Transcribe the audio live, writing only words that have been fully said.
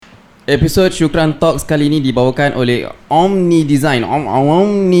Episod Syukran Talks kali ini dibawakan oleh Omni Design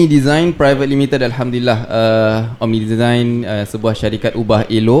Private Limited. Alhamdulillah, Omni Design sebuah syarikat ubah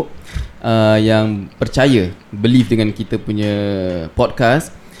elok yang percaya, believe dengan kita punya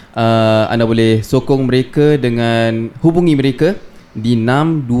podcast. Anda boleh sokong mereka dengan hubungi mereka di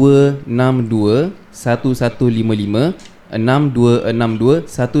 6262 1155 6262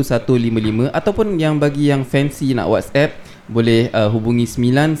 1155, ataupun yang bagi yang fancy nak WhatsApp boleh hubungi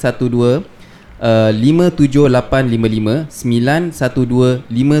 912 57855 912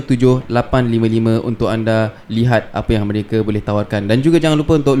 57855 untuk anda lihat apa yang mereka boleh tawarkan. Dan juga jangan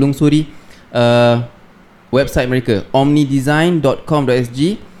lupa untuk lungsuri website mereka omnidesign.com.sg,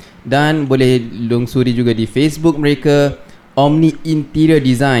 dan boleh lungsuri juga di Facebook mereka Omni Interior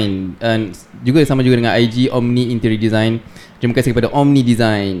Design, dan juga sama juga dengan IG Omni Interior Design. Terima kasih kepada Omni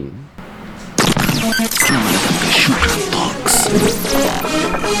Design.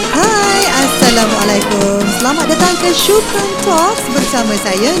 Hai, Assalamualaikum. Selamat datang ke Syukran Talks bersama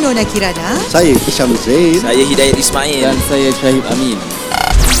saya Nona Kirana, saya Hisham Zain, saya Hidayat Ismail, Dan saya Shahib Amin.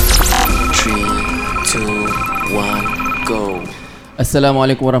 3, 2, 1, go.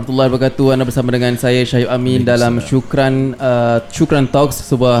 Assalamualaikum warahmatullahi wabarakatuh. Anda bersama dengan saya Shahib Amin dalam Syukran Talks,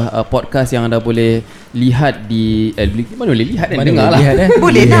 sebuah podcast yang anda boleh lihat di mana boleh lihat dan dengar lah.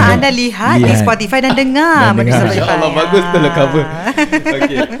 boleh lah anda lihat di Spotify dan dengar. InsyaAllah, bagus tu lah cover.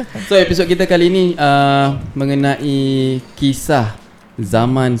 Okay. So episod kita kali ini mengenai kisah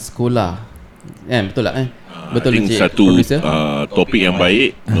zaman sekolah. Betul tak? Betul, Encik, satu topik yang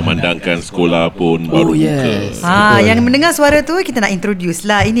baik, memandangkan sekolah pun baru buka. Yang mendengar suara tu kita nak introduce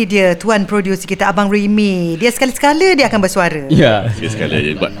lah. Ini dia tuan producer kita, Abang Remy. Dia sekali-sekala dia akan bersuara. Ya. Sekali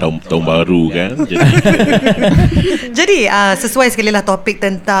aja buat tahun baru kan. Jadi sesuai sekali lah topik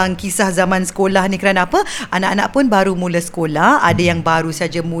tentang kisah zaman sekolah ni. Kerana apa? Anak-anak pun baru mula sekolah. Ada yang baru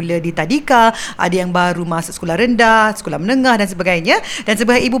saja mula di tadika, ada yang baru masuk sekolah rendah, sekolah menengah dan sebagainya. Dan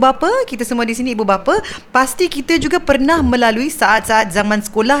sebagai ibu bapa, kita semua di sini ibu bapa, pasti kita juga pernah melalui saat-saat zaman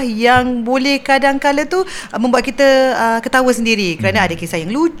sekolah yang boleh kadang-kala tu membuat kita ketawa sendiri. Kerana ada kisah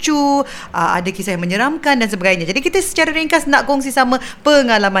yang lucu, ada kisah yang menyeramkan dan sebagainya. Jadi kita secara ringkas nak kongsi sama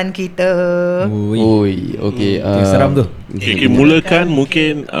pengalaman kita. Okey. Seram tu. Okay, mulakan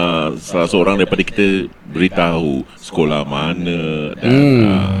mungkin salah seorang daripada kita beritahu sekolah mana dan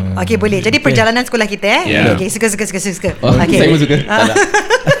Okey, boleh. Jadi perjalanan sekolah kita Okey, suka. Okay. Saya pun suka.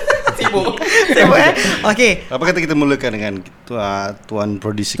 Sibuk Okey. Apa kata kita mulakan dengan tuan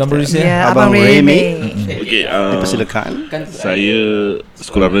producer Ya, Abang Remy. okey, Dipersilakan. saya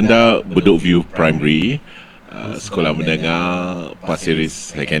sekolah rendah Bedok View Primary, sekolah menengah Pasir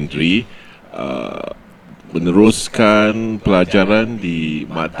Ris Secondary, meneruskan pelajaran di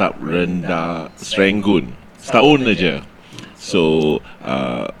Maktab Rendah Serenggun setahun saja. So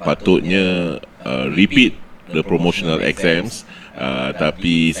patutnya repeat the promotional exams,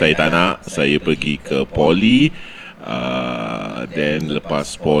 tapi saya tak nak. Saya pergi ke Poli, then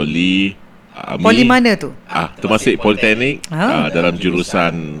lepas Poli Poli mana tu? Temasek Politeknik, dalam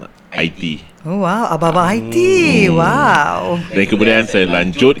jurusan IT. Oh wow, abang IT. Wow. Dan kemudian saya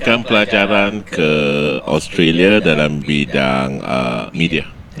lanjutkan pelajaran ke Australia dalam bidang media.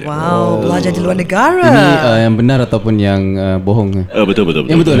 Wow, belajar di luar negara. Ini yang benar ataupun yang bohong? Betul.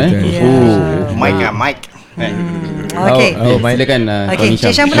 Yang betul Mike. Okey. Silakan Okey,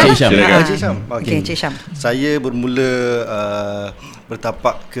 Cik Syam pula. Cik Syam. Okey, Cik Syam. Saya bermula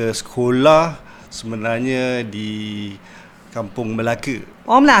bertapak ke sekolah sebenarnya di Kampung Melaka.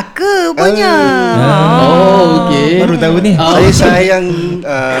 Oh, Melaka punya. Okey. Baru tahu ni. Saya sayang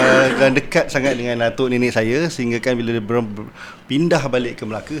dan dekat sangat dengan atuk nenek saya, sehingga kan bila dia pindah balik ke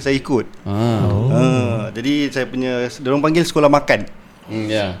Melaka, saya ikut. Jadi saya punya, diorang panggil sekolah makan.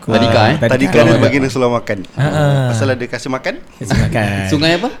 Tadika dia bagi sekolah makan. Pasal ada kasih makan.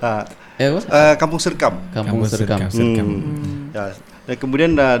 Sungai apa? Kampung Serkam. Kampung Serkam. Ya. Dan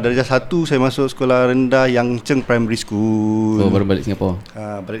kemudian darjah 1 saya masuk sekolah rendah Yang Cheng Primary School. Baru balik Singapura.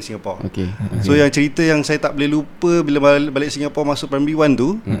 Balik Singapura. Okey. So yang cerita yang saya tak boleh lupa bila balik Singapura masuk primary 1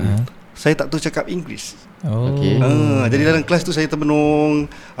 tu, saya tak tahu cakap English. Okey. Jadi dalam kelas tu saya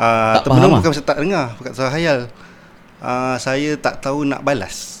termenung. Tak termenung faham bukan saya tak dengar, bukan saya hayal. Saya tak tahu nak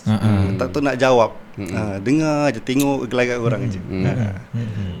balas, tak tahu nak jawab. Dengar je, tengok gelagat orang je.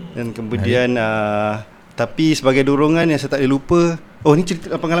 Dan kemudian tapi sebagai dorongan yang saya tak boleh lupa. Ni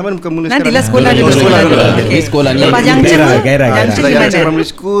cerita pengalaman bukan mula sekarang. Nantilah sekolah dulu. Okey, sekolah ni. Lepas yang Yang primary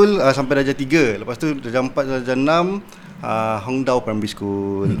school sampai darjah 3. Lepas tu darjah 4, darjah 6 Hongdao Primary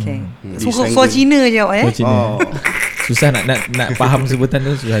School. Okay. So Cina je awak Susah nak faham sebutan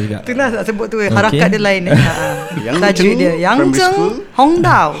tu, susah juga. Itulah nak sebut tu, harakat dia lain. Yang Tajuk dia Yang Cheng Hong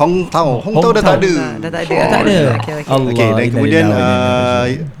Dao. Hong Tao dah tak ada. Dah tak ada. Okay, dan kemudian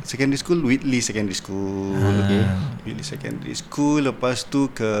secondary school, Whitley Secondary School. Whitley Secondary School. Lepas tu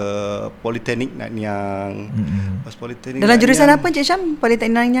ke Politeknik Nanyang. Lepas Politeknik dalam jurusan apa Encik Syam?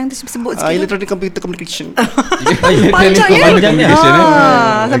 Politeknik Nanyang tu sebut sikit. Electronic Computer Communication. Panjangnya.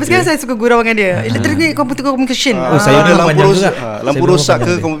 Sampai sekarang saya suka gurau dengan dia. Electronic Computer Communication. Saya ada lampu rosak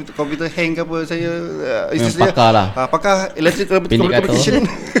ke, komputer hang ke apa, saya pakar lah. Pakar Electronic Computer Communication.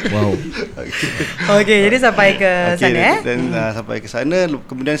 Wow. Okey, jadi sampai ke sana Dan sampai ke sana,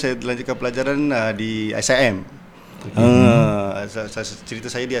 kemudian saya lanjutkan pelajaran di SIM. Cerita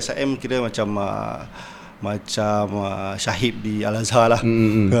saya di SIM kira macam Shahib di Al-Azhar lah.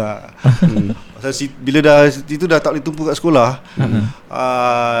 Bila itu dah tak boleh tumpu kat sekolah,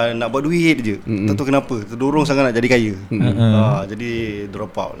 nak buat duit je. Tak tahu kenapa terdorong sangat nak jadi kaya. Jadi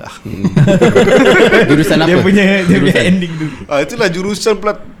drop out lah. Jurusan apa? Dia punya ending tu. Itulah jurusan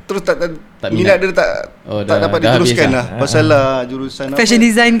terus tak minat dia tak dapat dah diteruskan habis lah. Pasal jurusan fashion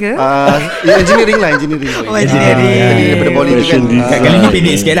design ke? engineering lah, engineering. Engineering. Jadi daripada poly tu kan. Kali ni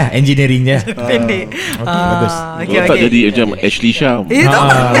pendek sikit lah, engineering je. Pendek. Bagus. Tak jadi macam Ashley Shah. Itu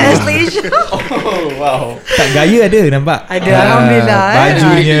Ashley Shah. Wow. Tak gaya ada nampak. Ada, alhamdulillah.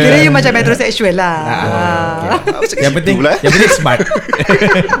 Bajunya. Kira you macam metrosexual lah. Yang penting smart.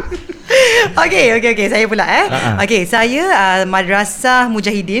 Okay, saya pula Okay, saya Madrasah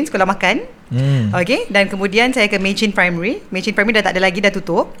Mujahidin, sekolah makan. Okay, dan kemudian saya ke Meichin Primary. Meichin Primary dah tak ada lagi, dah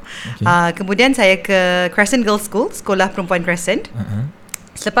tutup. Kemudian saya ke Crescent Girls School, sekolah perempuan Crescent.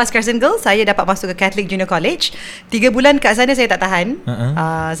 Selepas Crescent Girls, saya dapat masuk ke Catholic Junior College. 3 bulan kat sana saya tak tahan.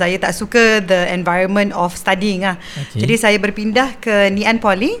 Saya tak suka the environment of studying Jadi saya berpindah ke Ngee Ann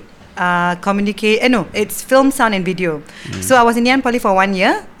Poly. It's film, sound and video. So I was in Ngee Ann Poly for 1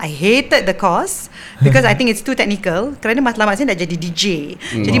 year. I hated the course because I think it's too technical. Kerana matlamat saya nak jadi DJ.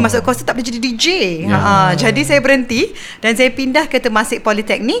 Jadi masuk course tu tak boleh jadi DJ. Jadi saya berhenti dan saya pindah ke Temasek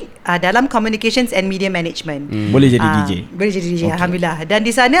Politeknik dalam Communications and Media Management. Boleh jadi DJ. Boleh jadi DJ, alhamdulillah. Dan di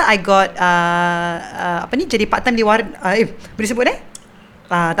sana I got jadi part time di boleh sebut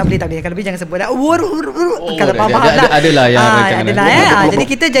tak boleh. Kalau boleh jangan sebut dah. Kalau faham lah. Adalah yang adalah jadi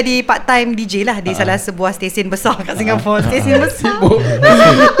kita jadi part time DJ lah di salah sebuah stesen besar kat Singapura. Stesen besar.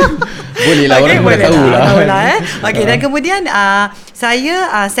 Boleh lah, orang boleh tahu lah. Okay, dan kemudian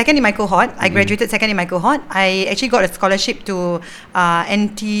saya second in my cohort. I graduated second in my cohort. I actually got a scholarship to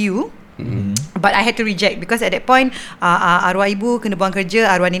NTU. But I had to reject because at that point arwah ibu kena buang kerja,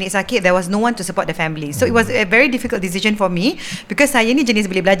 arwah nenek sakit, there was no one to support the family. So it was a very difficult decision for me because saya ni jenis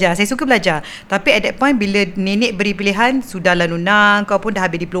boleh belajar, saya suka belajar. Tapi at that point bila nenek beri pilihan, sudahlah Nuna, kau pun dah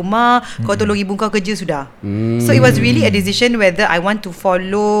habis diploma, kau tolong ibu kau kerja sudah. So it was really a decision whether I want to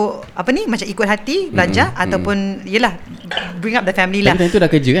follow macam ikut hati belajar ataupun yelah bring up the family lah. Tapi itu dah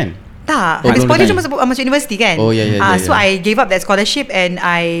kerja kan? Tak, habis poly cuma masuk universiti kan. So I gave up that scholarship and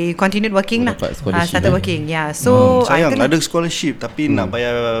I continued working lah. Started working. So sayang ada scholarship tapi nak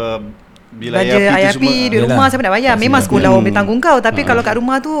bayar bila IRP di rumah siapa nak bayar. Memang sekolah orang boleh tanggung kau, tapi kalau kat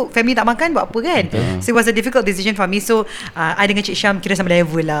rumah tu family tak makan buat apa kan. So it was a difficult decision for me. So I dengan Cik Syam kira sama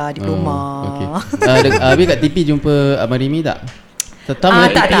level lah diploma. Habis kat TV jumpa Abang Rimi tak?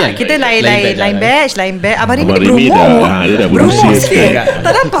 Tak. Kita lain batch. Abang Rimi dia dah berusia sikit.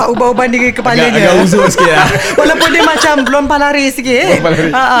 Tak nampak uban-uban di kepalanya. Agak uzur sikit lah. Walaupun dia macam lompat lari sikit.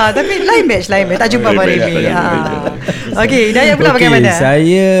 Tapi lain batch. Tak jumpa Abang Rimi. Okay, Dayat pula bagaimana?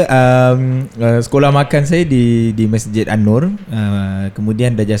 Saya sekolah makan saya di Masjid An-Nur.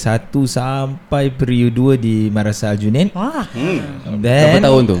 Kemudian darjah 1 sampai period 2 di Madrasah Al-Junaid. Berapa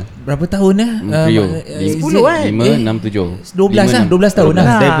tahun tu? Berapa tahun 10 kan? 5, 6, 7 12 tahun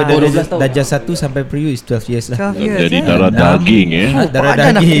lah. Daripada 12 tahun. darjah 1 sampai period is 12 years lah. Jadi darah daging Darah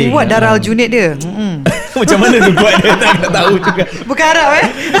Nak daging. kuat darah Al-Junaid dia. Macam mana tu kuat dia tak tahu juga. Bukan harap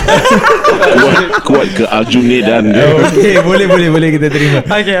kuat ke Al-Junaid dan Okay, boleh kita terima.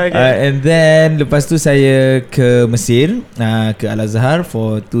 Okay. And then lepas tu saya ke Mesir, ke Al-Azhar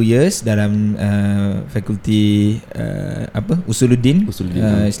for 2 years dalam fakulti Usuluddin,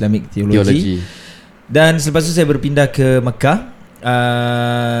 Islamic Theology. Dan selepas tu saya berpindah ke Mekah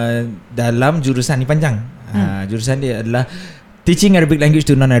dalam jurusan ni panjang. Jurusan dia adalah Teaching Arabic Language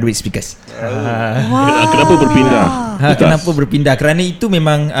to Non-Arabic Speakers. Kenapa berpindah? Kenapa berpindah? Kerana itu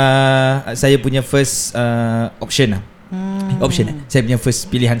memang saya punya first option lah. Option. Saya punya first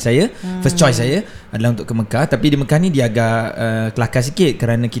pilihan saya, first choice saya adalah untuk ke Mekah. Tapi di Mekah ni dia agak kelakar sikit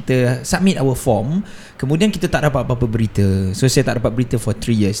kerana kita submit our form, kemudian kita tak dapat apa-apa berita. So saya tak dapat berita for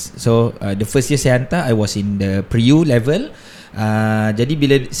 3 years. So the first year saya hantar, I was in the pre-U level. Jadi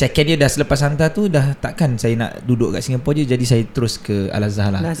bila second year dah selepas hantar tu, dah takkan saya nak duduk kat Singapura je. Jadi saya terus ke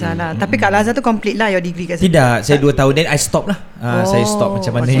Al-Azhar lah. Al-Azhar lah. Tapi kat Al-Azhar tu complete lah your degree kat sana? Tidak, saya 2 tahun. Then I stop lah. Saya stop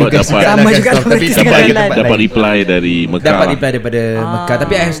macam mana Sebab juga. dapat- Sama juga Stop, tapi dapat reply dari Mekah. dapat reply daripada Mekah.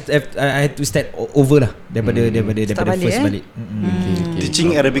 Tapi I had to start over lah daripada balik, first balik.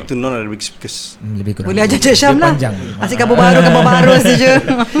 Teaching Arabic to non-Arabic speakers. Lebih kurang. Boleh ajar Cik Syam Dia lah. panjang. Asyik kabar baru saja.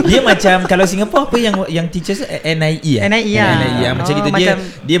 Dia macam kalau Singapore apa yang teachers NIE lah. NIE lah. Macam gitu. macam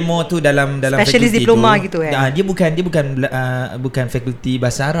Dia more tu dalam specialist fakulti diploma tu. gitu kan. Dia bukan fakulti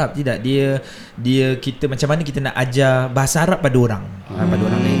bahasa Arab, tidak. Dia kita macam mana kita nak ajar bahasa Arab pada orang. Pada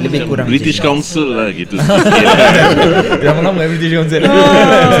orang lain lebih kurang British macam Council lah gitu. lama-lama British Council.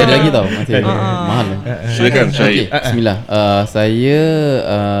 Masih ada lagi tau. Masih mahal. Silakan Shahib. Okay, bismillah. Saya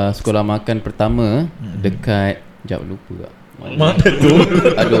sekolah makan pertama dekat, sekejap lupa tak. Mana tu?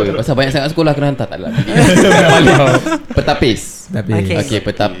 Aduh, pasal banyak sangat sekolah kena hantar, tak lah. Petapis. Okay.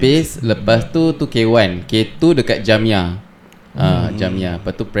 Petapis. Lepas tu K1, K2 dekat Jamia. Jamia.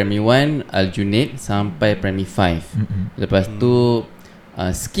 Lepas tu primary 1 Al-Junaid sampai primary 5. Lepas tu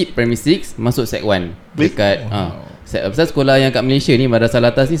skip primary 6, masuk sec 1 dekat pasal sekolah yang kat Malaysia ni, Madrasah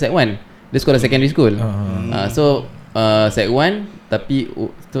Latas ni sec 1. Dia sekolah secondary school. So sec 1, tapi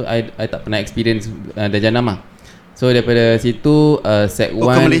tu I tak pernah experience darjah 6 lah. So daripada situ sec 1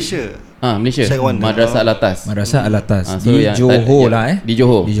 ke Malaysia? Malaysia. Sec 1. Madrasah Latas. Madrasah Al-Atas So di Johor lah Di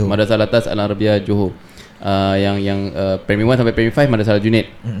Johor. Madrasah Latas Al-Arabiah Johor. Yang primary 1 sampai primary 5 Madrasah Al-Junaid.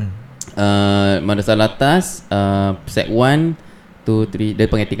 Madrasah Latas sec 1 2 3, dia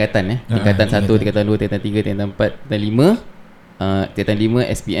panggil tingkatan tingkatan 1, tingkatan 2, tingkatan 3, tingkatan 4, tingkatan 5. Tingkatan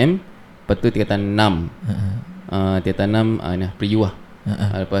 5 SPM. Lepas tu tingkatan 6. Tingkatan 6 pre-U lah.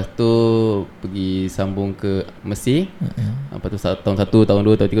 Lepas tu pergi sambung ke Mesir. Lepas tu tahun 1, tahun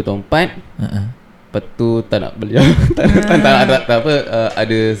 2, tahun 3, tahun 4. Lepas tu tak nak belajar. tak apa,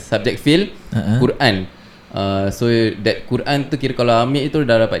 ada subject fail Quran. So that Quran tu kira kalau ambil itu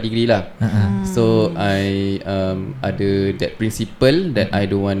dah dapat degree lah. So I ada that principle that I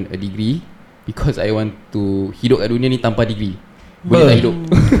don't want a degree because I want to hidup kat dunia ni tanpa degree. Boleh tak hidup?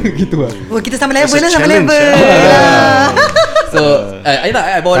 Gitu lah. Kita sama level That's a lah, sama challenge, level. So I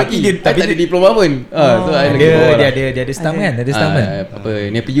bawa lagi. I tak ada diploma pun. So I lagi bawa lah. dia ada stamp kan? Ada stamp kan? Apa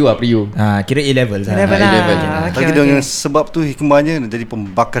ni, pre-U lah, pre-U. Kira A-level lah. Level lah. level. Tapi dengan sebab tu hikmahnya jadi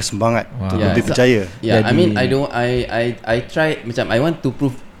pembakar semangat untuk lebih percaya. Yeah, I mean I try, macam I want to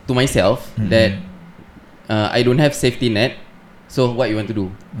prove to myself that I don't have safety net. So what you want to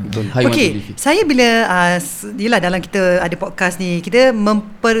do? How you want to live it? Saya bila yelah dalam kita ada podcast ni, kita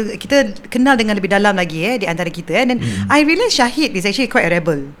kenal dengan lebih dalam lagi di antara kita dan I realize Shahid is actually quite a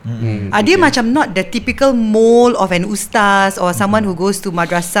rebel. Dia macam not the typical mold of an ustaz or someone who goes to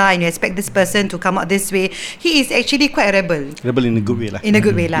madrasah and you expect this person to come out this way. He is actually quite a rebel. Rebel in a good way lah. In a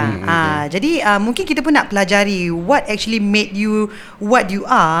good way lah. Jadi mungkin kita pun nak pelajari what actually made you what you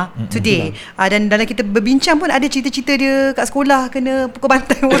are today. Dan dalam kita berbincang pun ada cerita-cerita dia kat sekolah kena pukul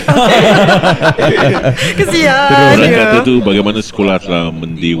bantai orang. Kesian Orang dia. kata tu bagaimana sekolah telah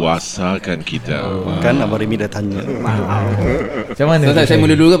mendewasakan kita. Kan Abang Remy dah tanya. Macam mana? So saya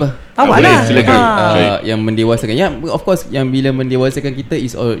mula dulu ke apa? Awak Boleh, lah. silakan. Yang mendewasakan, of course, yang bila mendewasakan kita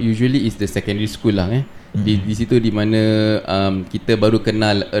is usually is the secondary school lah. Di situ di mana kita baru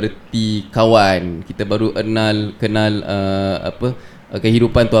kenal erti kawan, kita baru kenal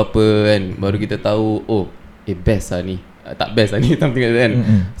kehidupan tu apa kan. Baru kita tahu best lah ni, tak best lah ni, something like that kan.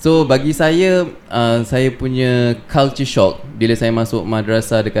 So bagi saya punya culture shock bila saya masuk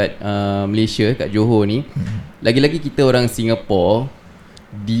madrasah dekat Malaysia, kat Johor ni. Lagi-lagi kita orang Singapore,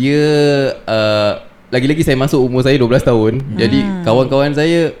 dia lagi-lagi saya masuk umur saya 12 tahun. Jadi kawan-kawan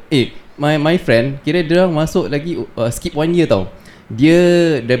saya my friend, kira dia orang masuk lagi skip 1 year tau. Dia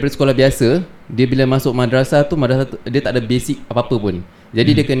daripada sekolah biasa, dia bila masuk madrasah tu dia tak ada basic apa-apa pun.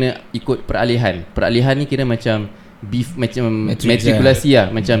 Jadi dia kena ikut peralihan. Peralihan ni kira macam matrikulasi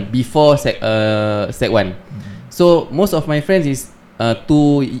lah, macam before sec 1. So most of my friends is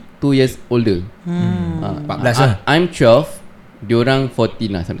 2 years older. 14 lah. I'm 12, diorang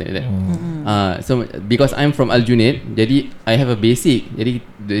 14 lah, something like that. So because I'm from Al-Junaid, jadi I have a basic. Jadi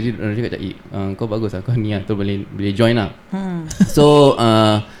orang cakap kau bagus lah, kau ni lah, tu boleh join lah. So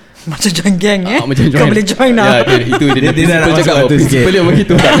Macam join gang macam join. Kau boleh join lah. Ya, itu dia nak cakap masuk sikit. principal dia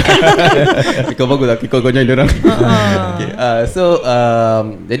begitu. Kau bagus lah, kau join dia orang. Okay, so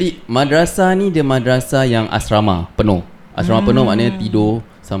jadi madrasah ni dia madrasah yang asrama penuh. Asrama penuh maknanya tidur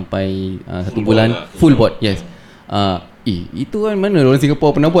sampai 1 bulan full board. Yes. Itu kan mana orang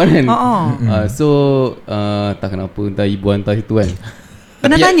Singapura pernah buat kan. So tak kenapa entah ibu hantar situ kan.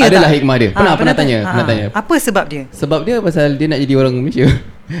 Pernah tapi tanya adalah tak? hikmah dia. Pernah tanya. Apa sebab dia? Sebab dia pasal dia nak jadi orang Malaysia.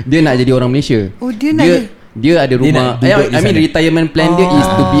 Dia nak jadi orang Malaysia. Oh, dia ada rumah. I mean retirement plan dia is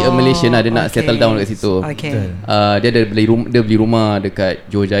to be a Malaysian lah. Dia nak settle down dekat situ. Dia ada beli rumah dekat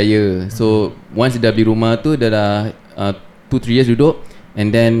Johor Jaya. So once dia dah beli rumah tu, dia dah 2-3 years duduk. And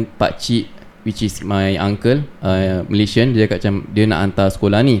then pakcik, which is my uncle, Malaysian, dia cakap macam dia nak hantar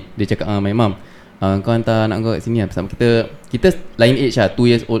sekolah ni. Dia cakap my mum, kau hantar anak kau kat sini lah. Sebab kita lain age lah, 2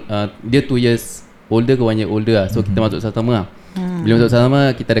 years old. Dia 2 years older ke 1 year older lah. So kita masuk sama lah. Bila masuk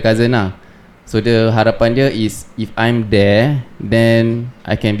sama, kita ada cousin lah. So the harapan dia is if I'm there, then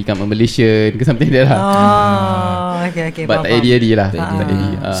I can become a Malaysian ke something there lah. Okay, but tak idea lah.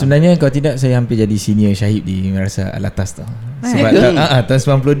 Sebenarnya kalau tidak, saya hampir jadi senior Shahib di Madrasah Al-Atas tau. Sebab tahun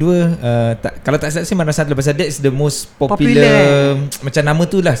 92 kalau tak salah saya Madrasah Al-Atas, pasal that's the most popular. Macam nama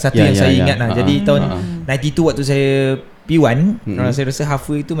tu lah satu yang saya ingat lah. Jadi tahun 92 waktu saya P1, saya rasa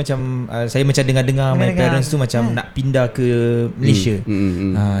halfway tu macam saya macam dengar my parents tu macam nak pindah ke Malaysia.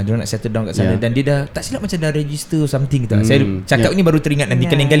 Dia nak settle down kat sana. Dan dia dah tak silap macam dah register something gitu. Saya cakap ni baru teringat, nanti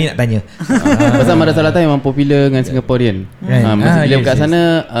kali nak tanya. Pasal Madrasah Al-Atas memang popular dengan Singaporean. Bila kat sana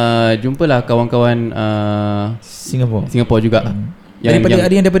jumpalah kawan-kawan Singapore juga.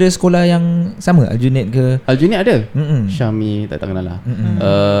 Ada yang daripada sekolah yang sama, Aljunied ke? Aljunied ada. Syami tak kenal lah.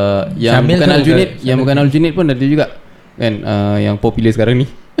 Yang Syamil bukan Aljunied, yang bukan Aljunied pun ada juga. Kan yang popular sekarang ni.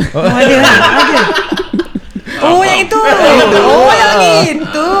 Ada. Yang itu. Yang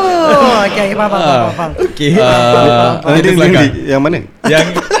itu. Okay, faham. Okay. Yang mana? Yang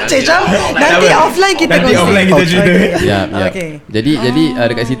nanti offline kita cerita. Okay. Jadi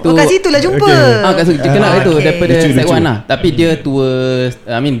dekat situ. Kat situ lah jumpa. Kat situ kenal itu daripada Sec 1 lah. Tapi dia tua,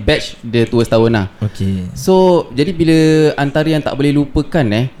 batch dia tua setahun lah. Okay. So jadi bila antara yang tak boleh lupakan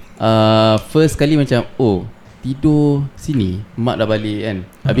first kali macam tidur sini, mak dah balik kan.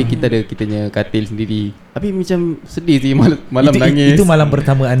 Habis kita punya katil sendiri. Habis macam sedih sih malam nangis. Itu malam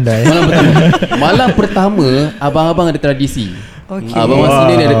pertama anda Malam pertama abang-abang ada tradisi. Abang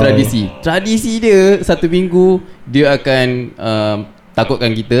sini dia ada tradisi. Tradisi dia 1 minggu dia akan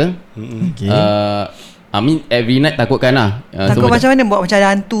takutkan kita. I mean every night takutkan lah. Takut so macam mana? Buat macam ada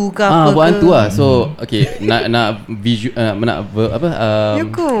hantu ke apa buat hantu lah. So nak visual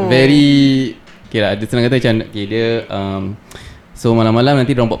very lah, dia senang kata macam dia so malam-malam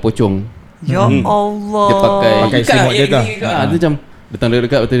nanti dia buat pocong. Ya Allah. Dia pakai selimut dia kah? Dia macam datang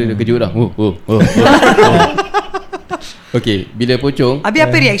dekat betul dia kejut dah. Okay, bila pocong. Habis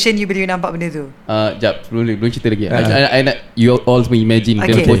apa reaction you bila you nampak benda tu? Jap, belum cerita lagi. I nak you all imagine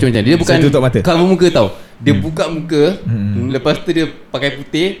dia pocong macam dia bukan kalau muka tau. Dia buka muka, lepas tu dia pakai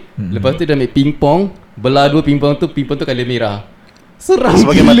putih, lepas tu dia ambil pingpong, belah 2 pingpong tu colour merah. Seram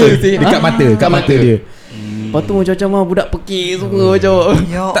sebagai mata dekat mata dia. Lepas tu macam budak pekik semua macam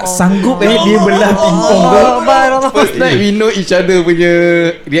tak sanggup dia belah pingpong tu. First night we know each other punya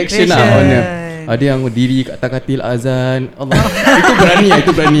reaction lah. Ada yang diri kat atas katil azan. Allah.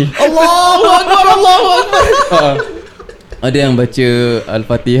 Itu berani. Allahu Akbar. Ada yang baca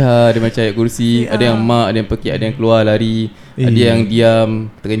Al-Fatihah, dia baca ayat kursi, ada yang mak, ada yang pekik, ada yang keluar lari, ada yang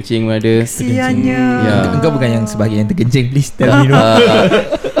diam, terkencing pun ada. Kesiannya. Engkau bukan yang sebahagian terkencing, please tell me.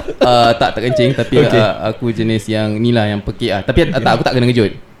 Tak terkencing, tapi aku jenis yang ni lah, yang pekik lah. Tapi aku tak kena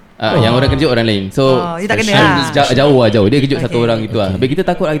kejut. Yang orang kejut orang lain. So tak kena jauh. Dia kejut satu orang gitu lah. Habis kita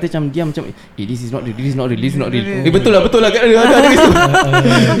takut lah, kita macam diam macam this is not real. Betul lah kat ada gitu.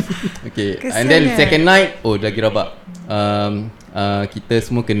 Okay. And then second night lagi rabak. Kita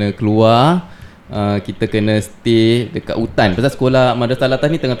semua kena keluar. Kita kena stay dekat hutan. Pasal sekolah Madrasah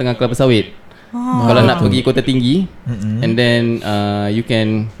Al-Atas ni tengah-tengah kelapa sawit. Kalau nak pergi kota tinggi, and then you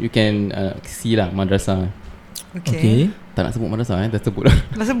can see lah madrasah. Okay. Tak nak sebut madrasah dah sebut dah.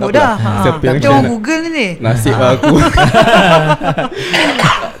 Dah sebut dah. Tapi orang Google ni. Nasib aku.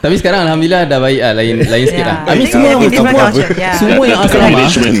 Tapi sekarang alhamdulillah dah baik lah, lain sikit lah. Tapi semua yang asrama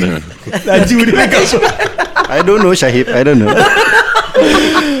laju dia. I don't know Shahib, I don't know.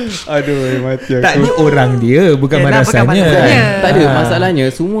 Aduh, mati aku. Tak, ni orang dia, bukan madrasahnya. Tak ada, masalahnya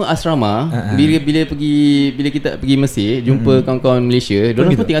semua asrama bila kita pergi Mesir jumpa kawan-kawan Malaysia,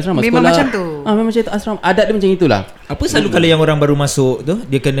 diorang semua tinggal asrama. Memang macam tu. Memang macam tu asrama. Adat dia macam itulah. Apa selalu kalau yang orang baru masuk tu,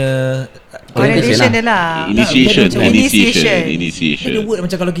 dia kena Orientation dia lah. Initiation. Ada word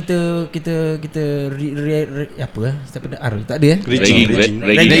macam kalau kita apa tak pada R tak ada Ragging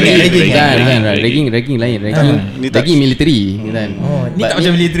lain. Ragging military kan. Ni tak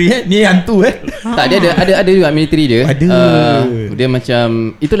macam military ni hantu Tak, dia ada juga military dia. Dia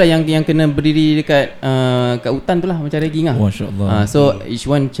macam itulah yang kena berdiri dekat kat hutan tu lah, macam ragging lah. Masya-Allah. So each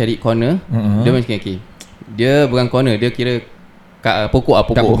one cari corner. Dia macam okay. Dia bukan corner, dia kira pokok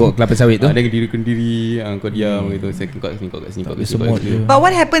kelapa sawit tu. Dia kendiri kau diam gitu. Saya kau kat sini. But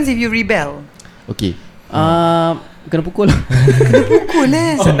what happens if you rebel? Okay. Kena pukul lah. Kena pukul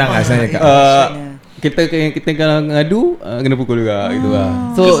Senang lah saya cakap. Kita kalau ngadu kena pukul juga gitu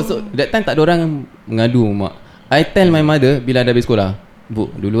lah. So that time tak ada orang mengadu mak. I tell my mother bila dah habis sekolah, Bu,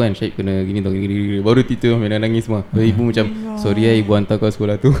 dulu kan Shahib kena gini tau, gini. Baru teacher memang nangis semua. Ibu macam sorry ibu hantar kau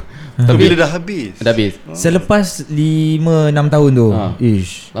sekolah tu. Tapi bila dah habis. Selepas 5-6 tahun tu.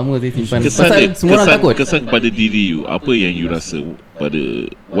 Ish. Lama saya simpan. Pasal semua orang takut. Kesan pada diri you, apa yang you rasa pada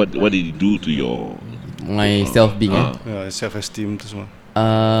what did it do to your my self being self esteem tu semua.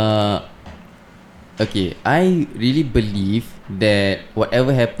 Okay, I really believe that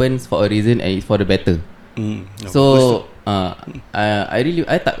whatever happens for a reason and it's for the better. So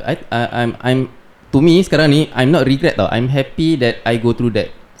I'm to me sekarang ni I'm not regret tau. I'm happy that I go through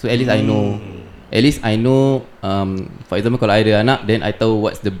that. So at least I know for example kalau I ada anak, then I tahu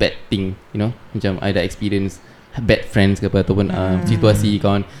what's the bad thing, you know. Macam I dah experience bad friends ke apa, ataupun situasi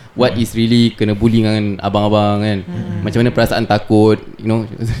kawan what is really kena bully dengan abang-abang kan. Macam mana perasaan takut, you know.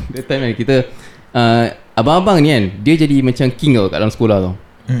 That time kan kita abang-abang ni kan, dia jadi macam king tau kat dalam sekolah tau.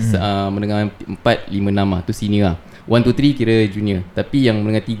 Mendengar 4, 5, 6 lah, tu senior lah. 1, 2, 3 kira junior. Tapi yang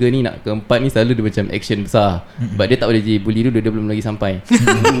mendengar 3 ni nak ke 4 ni selalu dia macam action besar. Sebab dia tak boleh jadi bully dulu, dia belum lagi sampai.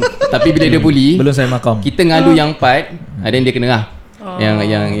 Tapi bila dia bully, belum saya makam, kita ngadu yang 4, then dia kena lah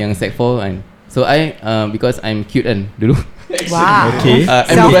yang sec 4 kan. So I because I'm cute kan dulu. Wow. Okay.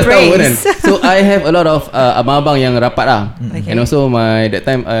 Self-praise kan. So I have a lot of abang-abang yang rapat lah. And also that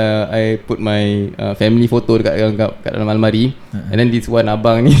time I put my family photo dekat dalam almari. And then this one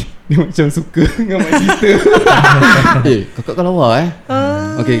abang ni dia macam suka dengan mak cerita. Kakak kau lawa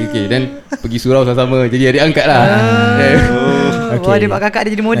Okay. Then pergi surau sama-sama, jadi adik angkat lah. Wah, dia buat kakak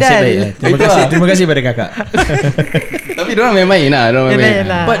dia jadi modal. Terima kasih pada kakak. Tapi diorang main-main lah,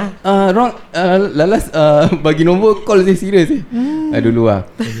 But lalas bagi nombor call saya serius dulu lah.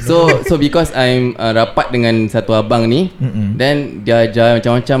 So because I'm rapat dengan satu abang ni, then dia ajar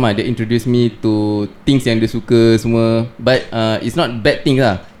macam-macam lah. Dia introduce me to things yang dia suka semua. But it's not bad things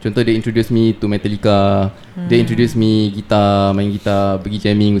lah. Contoh dia introduce me to Metallica. Dia introduce me main gitar, pergi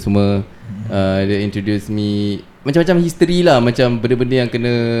jamming semua. Dia introduce me macam-macam history lah, macam benda-benda yang kena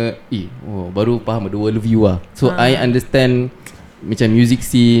baru faham the world view lah. So I understand macam music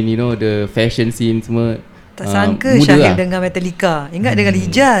scene, you know, the fashion scene semua. Tak sangka Shahib dengar Metallica. Ingat dengan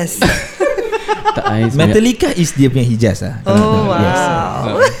Hijaz. Metallica is dia punya Hijaz lah. Oh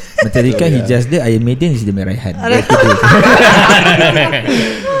wow. Yes. Metallica Hijaz dia, Iron Maiden is dia punya Raihan.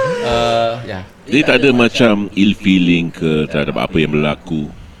 Dia tak ada macam ill feeling ke terhadap apa yang berlaku?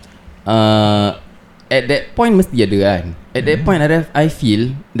 At that point mesti ada kan. At that point I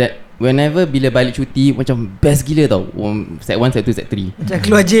feel that whenever bila balik cuti macam best gila tau. Set 1, set 2, set 3 macam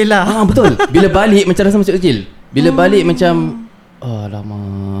keluar jail lah. Betul. Bila balik macam rasa masuk jail. Bila balik macam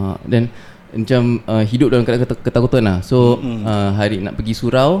alamak. Dan macam hidup dalam keadaan ketakutan lah. So hari nak pergi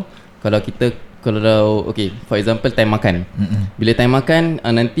surau, kalau okay, for example time makan. Bila time makan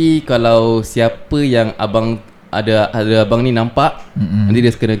nanti kalau siapa yang ada abang ni nampak, nanti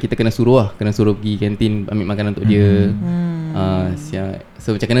kita kena suruh pergi kantin ambil makanan untuk dia.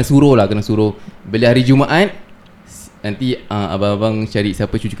 So macam kena suruh. Bila hari Jumaat nanti abang-abang cari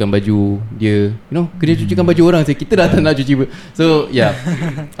siapa cucikan baju dia, you know, kerja cucikan baju orang. Kita dah tak nak cuci. So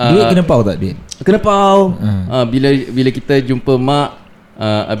duit kena pau tak duit? Kena pau. Bila kita jumpa mak,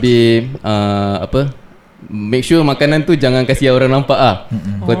 habis make sure makanan tu jangan kasih orang nampak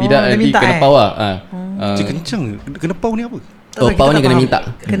kalau tidak nanti kena pau kencang. Kena pau ni apa? Pau ni kena minta.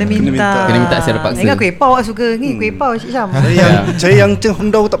 Kena minta secara paksa. Ingat kuih pau suka ni, kuih pau Cik Syam. Saya yang Ceng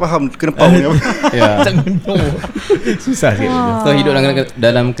Hundau tak faham kena pau ni apa. Susah sikit. So hidup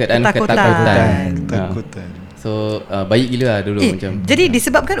dalam keadaan ketakutan. So baik gila lah dulu macam. Jadi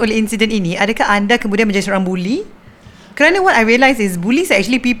disebabkan oleh insiden ini, adakah anda kemudian menjadi seorang bully? Kerana what I realise is bullies are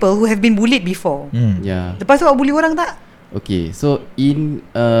actually people who have been bullied before. Lepas tu awak bully orang tak? Okay, so in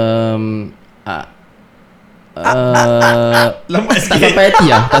tak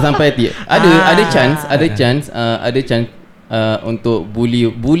sampai hati. Ada chance untuk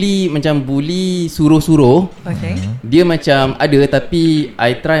buli macam buli suruh-suruh. Okay. Dia macam ada, tapi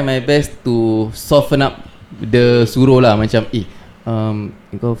I try my best to soften up the suruh lah. Macam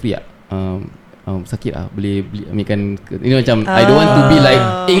kau free tak? Sakit lah, boleh beli ambilkan ini macam I don't want to be like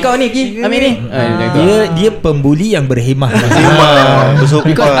kau ni ambil ni. Dia pembuli yang berhemah.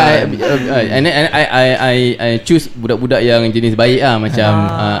 Because I choose budak-budak yang jenis baik lah. Macam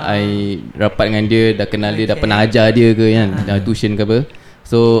I rapat dengan dia, dah kenal dia, dah pernah ajar dia ke kan, tuition ke apa.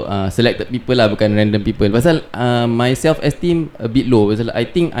 So selected people lah, bukan random people. Pasal my self esteem a bit low. Pasal I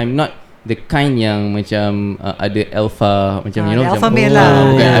think I'm not the kind yang macam ada alpha macam you know, alpha macam male lah.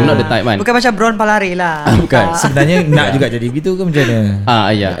 bukan, I'm not the type man. Bukan macam Bron Palare lah. Bukan. Sebenarnya nak juga jadi begitu ke macam mana?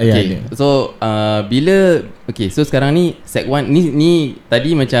 Okay. So bila so sekarang ni sec 1 ni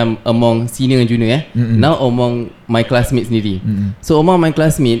tadi macam among senior and junior Now among my classmates sendiri. So among my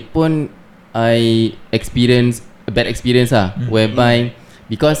classmate pun I experience a bad experience lah, whereby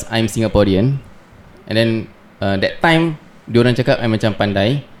because I'm Singaporean and then that time diorang cakap I macam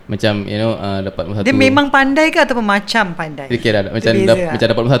pandai, macam you know dapat 1. Dia memang pandai ke ataupun macam pandai? Dia kira macam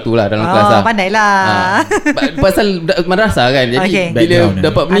dapat 1 lah dalam kelas lah. Pandai lah. Pasal madrasah kan. Jadi bila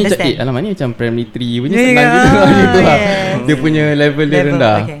dapat ni alamak ni macam primary 3 punya senang gitu lah. Dia punya level dia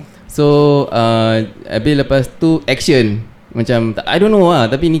rendah. So habis lepas tu action macam I don't know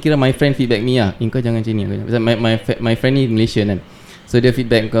lah, tapi ni kira my friend feedback me lah, kau jangan macam ni. Pasal my friend ni Malaysian kan. So dia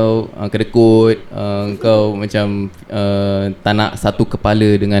feedback kau kedekut, kau macam tak nak satu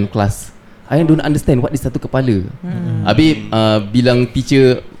kepala dengan kelas. I don't understand what is satu kepala. Habis bilang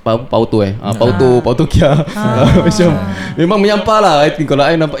teacher Pauto Pauto Kia macam memang menyampah lah. I think kalau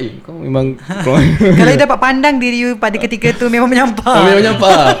I nampak kau memang kalau I dapat pandang diri you pada ketika tu memang menyampah. Memang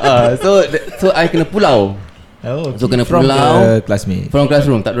menyampah. So I kena pulau. So kena from pulau classmate. From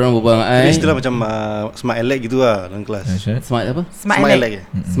classroom. Tak ada orang berbual dengan I. Istilah macam smart elect gitu lah dalam kelas. Smart apa? Smart elect.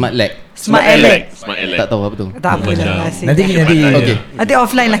 Smart elect. Smart elect. Tak tahu apa tu. Tak apa lah. Nanti okay. Nanti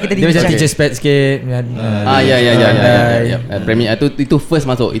offline lah kita dia macam teacher spec sikit. Ya. Premier itu first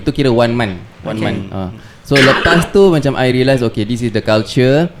masuk. Itu kira 1 month. So lepas tu macam I realise this is the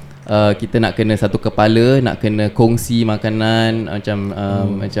culture. Kita nak kena satu kepala, nak kena kongsi makanan,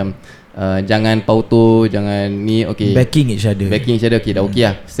 macam jangan pauto, jangan ni. Backing each other. Okay, dah okay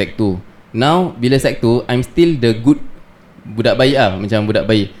lah. Sec 2. Now bila sec 2 I'm still the good budak baik lah, macam budak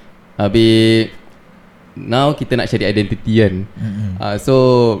baik. Habis now kita nak cari identity kan.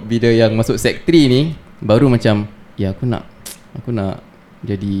 So bila yang masuk sec 3 ni baru macam aku nak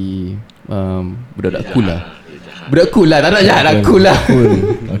jadi budak-budak cool lah. Budak cool lah, tak nak jahat cool lah.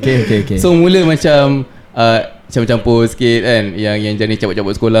 Okay. So mula macam campur-campur sikit kan. Yang jenis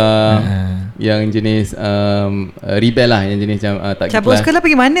cabut-cabut sekolah, yang jenis rebel lah, yang jenis macam tak cabut sekolah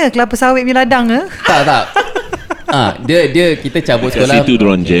pergi mana? Kelapa sawit punya ladang ke? Tak. Dia kita cabut sekolah. Situ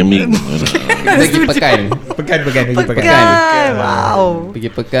diorang jamming. Kita pergi pekan. Wow. Pergi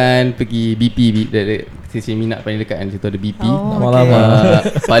pekan, pergi BP. Sesi minat paling dekat kan, situ ada BP.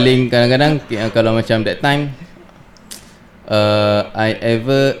 Paling kadang-kadang kalau macam that time I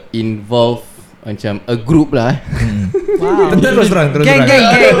ever involve macam a group lah. Wow. Terus terang. Geng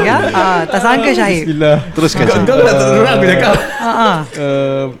ya. Tak sangka Shahib. Bismillah. Teruskan. Kau nak terus aku cakap.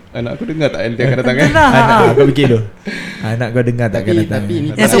 Anak aku dengar tak dia akan datang kan? Anak kau fikir dulu. Anak kau dengar tak akan datang. Tapi ni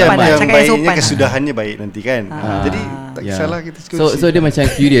yang sopan lah, cakap yang sopan. Kesudahannya baik nanti kan. Jadi tak kisahlah kita So dia macam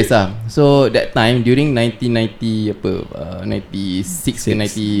curious lah. So that time during 1990 96 ke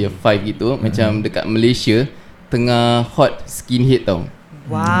 95 gitu, macam dekat Malaysia tengah hot skinhead tau.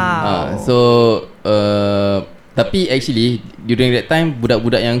 Wow. So tapi actually during that time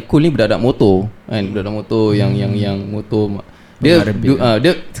budak-budak yang cool ni budak-budak motor kan, budak-budak motor yang motor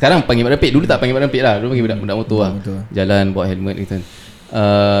dia sekarang panggil mak rempit, dulu tak panggil mak rempit lah, dulu panggil budak-budak motor lah. Jalan bawa helmet gitu.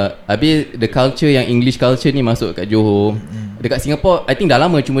 Habis the culture yang English culture ni masuk kat Johor. Dekat Singapore I think dah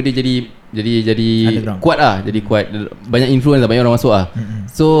lama, cuma dia jadi kuat lah, jadi kuat, banyak influence lah, banyak orang masuk lah.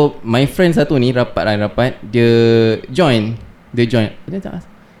 So my friend satu ni rapat dia join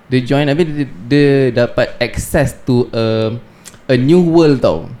habis dia dapat access to a new world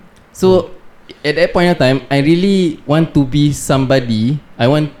tau. So at that point of time I really want to be somebody. I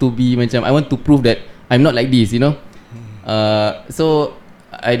want to prove that I'm not like this, you know. So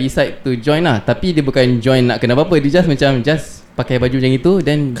I decide to join lah. Tapi dia bukan join nak kena apa-apa, dia just pakai baju macam itu,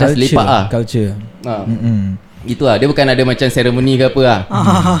 then just lepak lah. Culture. Gitu lah. Dia bukan ada macam seremoni ke apa lah.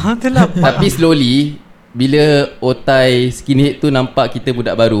 Tapi slowly bila otai skinhead tu nampak kita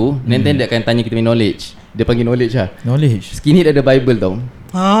budak baru, then dia akan tanya kita punya knowledge. Dia panggil knowledge lah. Skinhead ada Bible tau.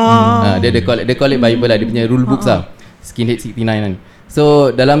 Dia call it Bible lah. Dia punya rule books lah. Skinhead 69 kan.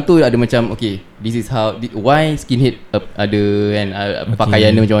 So dalam tu ada macam okay, this is how why skinhead ada kan,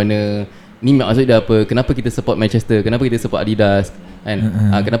 pakaian dia macam mana. Ni maksud dia apa? Kenapa kita support Manchester? Kenapa kita support Adidas? Kan?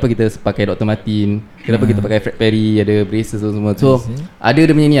 Kenapa kita pakai Dr. Martin? Kenapa kita pakai Fred Perry? Ada braces semua. So ada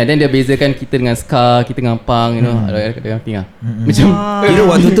dia punya ni. Dan dia bezakan kita dengan Scar, kita dengan Punk, you know. Ada tengah. Macam kira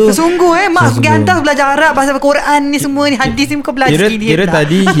waktu tu sungguh mak pergi hantar belajar Arab, bahasa Quran ni semua ni, hadis ni kau belajar sikit. Kira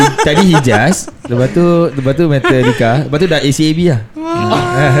tadi Hijaz, lepas tu Metallica, lepas tu dah ACAB lah.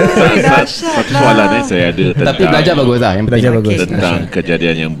 Satu soalan saya ada tentang, tapi belajar bagus lah, yang penting belajar bagus. Tentang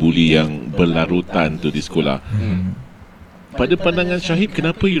kejadian yang buli yang berlarutan tu di sekolah. Pada pandangan Shahib,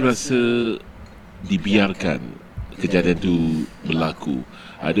 kenapa you rasa dibiarkan kejadian tu berlaku?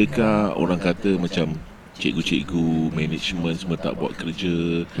 Adakah orang kata macam cikgu-cikgu, management semua tak buat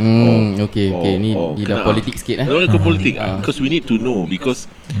kerja? Okay, ni di dalam politik sikit ke politik. Because we need to know. Because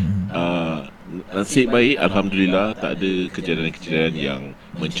nasib baik, alhamdulillah, tak ada kejadian-kejadian yang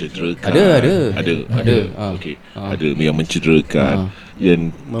mencederakan. Ada. Okay. Ada yang mencederakan.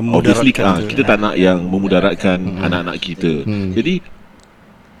 Yang obviously kita tak nak yang memudaratkan anak-anak kita. Jadi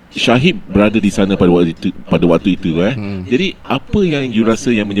Shahib berada di sana pada waktu itu Jadi apa yang you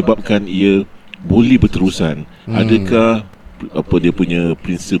rasa yang menyebabkan ia boleh berterusan? Adakah dia punya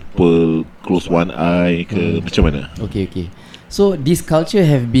principle close one eye ke macam mana? Okay. So this culture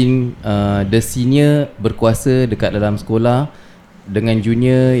have been the senior berkuasa dekat dalam sekolah dengan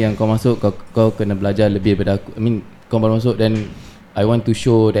junior yang kau masuk, kau kena belajar lebih daripada aku. Kau baru masuk dan I want to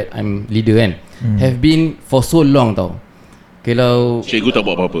show that I'm leader kan. Have been for so long tau. Kalau cikgu tak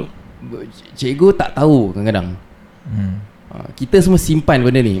buat apa-apa, cikgu tak tahu kadang-kadang. Kita semua simpan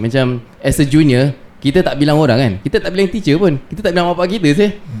benda ni. Macam as a junior, kita tak bilang orang kan. Kita tak bilang teacher pun. Kita tak bilang bapak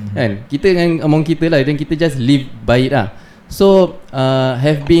kita kan. Kita dengan among kita lah. Dan kita just live by it lah. So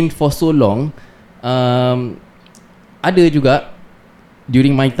have been for so long. Ada juga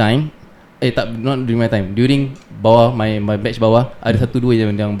during my time, not during my time, during bawah my batch bawah, ada satu dua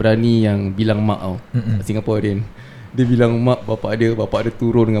yang berani yang bilang mak tau. Singaporean. Dia bilang mak bapak dia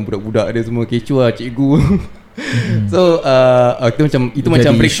turun dengan budak-budak dia semua kecoh lah cikgu. So itu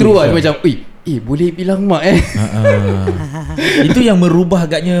macam breakthrough lah. Macam boleh bilang mak Itu yang merubah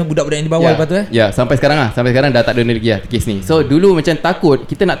agaknya budak-budak yang di bawah lepas tu Ya, sampai sekarang dah tak ada lagi lah kes ni. So dulu macam takut,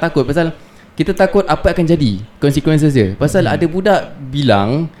 kita nak takut pasal kita takut apa akan jadi, consequences dia. Pasal ada budak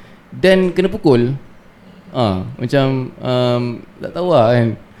bilang dan kena pukul. Macam tak tahu lah kan.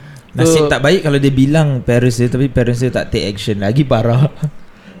 Nasib tak baik kalau dia bilang parents dia, tapi parents dia tak take action, lagi parah.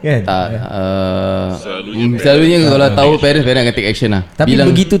 Kan? Tak, selalunya kalau tahu parents akan take action lah. Tapi bilang,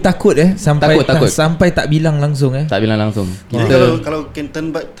 begitu takut sampai takut. Sampai tak bilang langsung Tak bilang langsung. Kalau can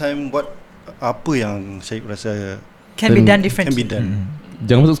turn back time, buat apa yang saya rasa can be done different.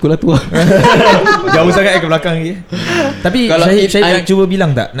 Jangan masuk sekolah tu lah. Jauh sangat ke belakang lagi. Tapi Syahib nak cuba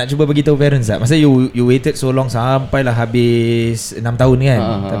bilang tak? Nak cuba bagi tahu parents tak? Masa you waited so long sampailah habis 6 tahun kan.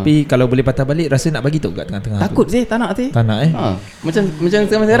 Tapi kalau boleh patah balik, rasa nak bagi tahu kat tengah-tengah takut tu. Tak nak Tak nak Macam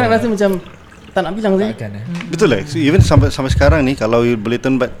sekarang rasa macam tak nak bilang Betul lah. So, even sampai sekarang ni, kalau you boleh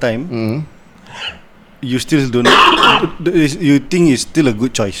turn back time, you still don't you think it's still a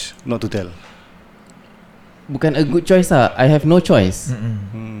good choice not to tell? Bukan a good choice lah. I have no choice.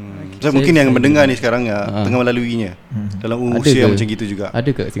 So, mungkin yang mendengar ni sekarang tengah melaluinya dalam usia macam gitu juga.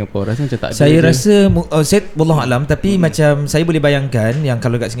 Ada ke Singapura? Rasa macam tak ada. Saya rasa wallahualam, tapi macam saya boleh bayangkan yang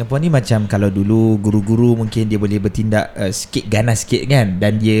kalau kat Singapura ni, macam kalau dulu guru-guru mungkin dia boleh bertindak sikit ganas sikit kan,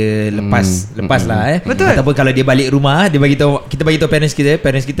 dan dia lepas lah Betul. Ataupun kalau dia balik rumah, dia kita bagi tahu parents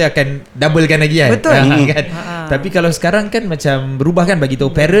kita akan doublekan lagi kan. Betul. Kan? Tapi kalau sekarang kan macam berubah kan, bagi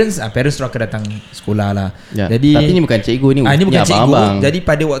tahu parents terus akan datang sekolah lah. Jadi tapi ni bukan cikgu ni. Ini bukan cikgu. Abang. Jadi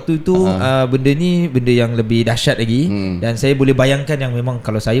pada waktu tu benda ni benda yang lebih dahsyat lagi. Dan saya boleh bayangkan yang memang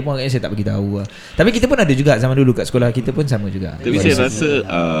kalau saya pun agaknya saya tak bagi tahu. Tapi kita pun ada juga zaman dulu kat sekolah kita pun sama juga. Tapi saya rasa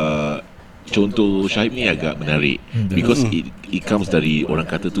contoh Shahib ni agak menarik because it comes dari orang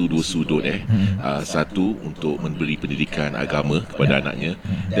kata tu dua sudut satu untuk memberi pendidikan agama kepada anaknya,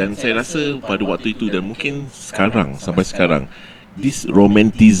 dan saya rasa pada waktu itu dan mungkin sampai sekarang this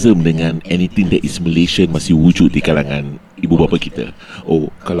romanticism dengan anything that is Malaysian masih wujud di kalangan ibu bapa kita.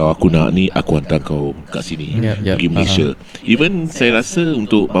 Kalau aku nak ni, aku hantar kau kat sini pergi Malaysia. Even saya rasa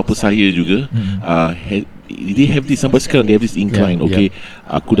untuk bapa saya juga they have this sampai sekarang, they have this incline.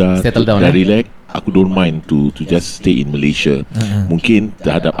 Aku dah relax, aku don't mind to just stay in Malaysia. Mungkin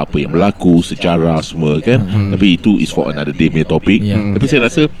terhadap apa yang berlaku, sejarah semua kan, tapi itu is for another day punya topik. Tapi saya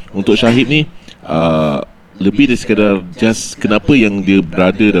rasa untuk Shahib ni lebih dari sekadar just kenapa yang dia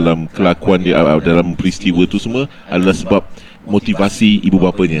berada dalam kelakuan dia dalam peristiwa tu semua adalah sebab motivasi ibu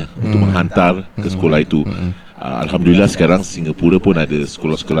bapanya untuk menghantar ke sekolah itu. Alhamdulillah sekarang Singapura pun ada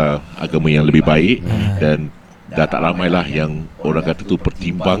sekolah-sekolah agama yang lebih baik, dan dah tak ramailah yang orang kata tu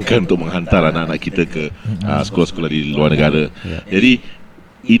pertimbangkan untuk menghantar anak-anak kita ke sekolah-sekolah di luar negara. Jadi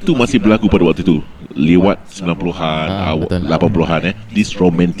itu masih berlaku pada waktu itu, lewat 90-an, 80-an, this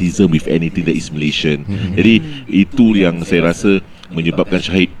romanticism with anything that is Malaysian. Jadi itu yang saya rasa menyebabkan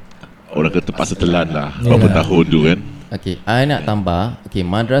Shahib, orang kata terpaksa telan lah berapa tahun tu kan. Okay, I nak tambah. Okay,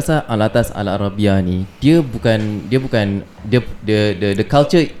 Madrasah Al-Atas Al-Arabiah ni, the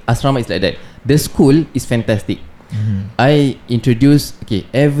culture asrama is like that. The school is fantastic. I introduce, okay,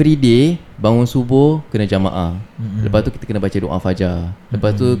 every day bangun subuh kena jamaah. Lepas tu kita kena baca doa fajar.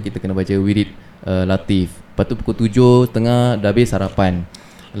 Lepas tu kita kena baca wirid latif. Lepas tu pukul 7.30 dah habis sarapan.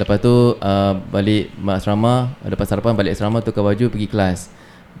 Lepas tu balik asrama. Lepas sarapan balik asrama, tukar baju, pergi kelas.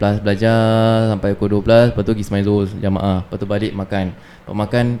 Belajar sampai pukul 12. Lepas tu pergi sembahyang zuhur jamaah. Lepas tu balik makan. Lepas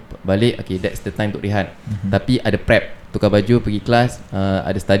makan balik, okay, that's the time untuk rehat. Tapi ada prep, tukar baju, pergi kelas,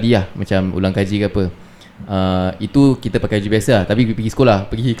 ada study lah, macam ulang kaji ke apa. Itu kita pakai baju biasa lah. Tapi pergi sekolah,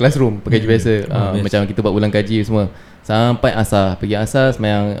 pergi classroom pakai baju biasa. Macam kita buat ulang kaji semua sampai asar. Pergi asar,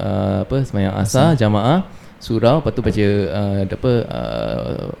 sembahyang asar jamaah, surau. Lepas tu baca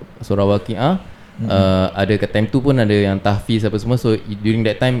surah Waqiah. Ada kat time tu pun ada yang tahfiz apa semua. So during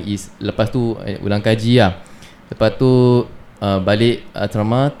that time is, lepas tu ulang kaji lah. Lepas tu balik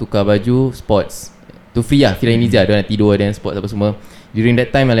asrama, tukar baju, sports. Tu free lah, Fira Inizia. Dia nak tidur, ada yang sports apa semua. During that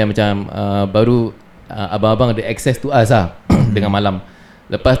time lah macam baru abang-abang ada access to us lah dengan malam.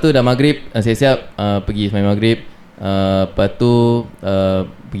 Lepas tu dah maghrib, siap-siap pergi sembahyang maghrib. Lepas tu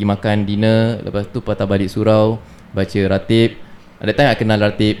pergi makan dinner. Lepas tu patah balik surau, baca ratib. That time I kenal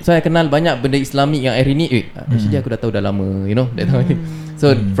ratib. So I kenal banyak benda Islamik yang hari ni actually aku dah tahu dah lama, you know, that time.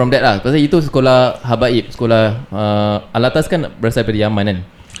 So from that lah, pasal itu sekolah Habaib, sekolah Al-Atas kan berasal dari Yaman kan.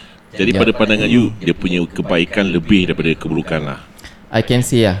 Jadi pada pandangan you, dia punya kebaikan lebih daripada keburukan lah. I can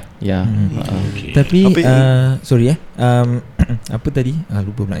say lah. Ya. Okay. Tapi sorry apa tadi?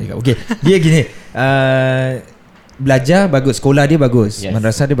 Lupa pula cakap. Okay, dia gini, belajar bagus, sekolah dia bagus,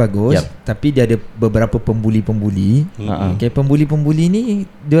 madrasah dia bagus, tapi dia ada beberapa pembuli-pembuli. Okay, pembuli-pembuli ni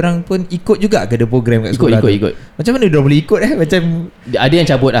diorang pun ikut juga ke ada program kat sekolah? Ikut. Macam mana diorang boleh ikut Macam ada yang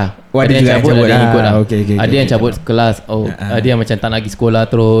cabut lah. Ada yang cabut, ada yang ikut lah. Ada yang cabut kelas. Ada yang macam tak nak pergi sekolah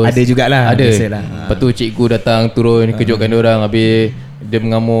terus. Ada jugalah. Ada. Lepas tu cikgu datang turun kejutkan diorang. Habis dia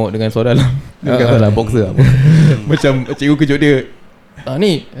mengamuk dengan suara dalam. Dia kata lah boxer. Macam cikgu kejut dia.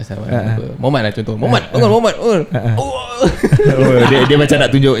 Ni Muhammad lah contoh. Muhammad, bangun Muhammad. Dia macam nak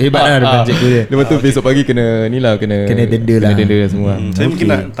tunjuk hebat lah depan cikgu dia. Lepas tu besok pagi kena ni lah, kena denda lah. Kena denda semua. Saya mungkin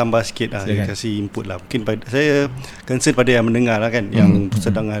nak tambah sikit lah, kasih input lah. Mungkin saya concern pada yang mendengar lah kan, yang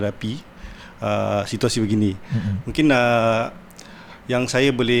sedang hadapi situasi begini. Mungkin yang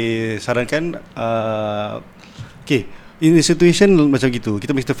saya boleh sarankan, okay, in a situation macam gitu, kita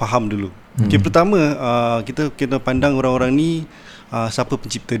mesti faham dulu. Okay, pertama kita kena pandang orang-orang ni siapa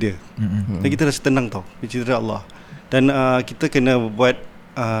pencipta dia. Dan kita rasa tenang tau, pencipta Allah. Dan kita kena buat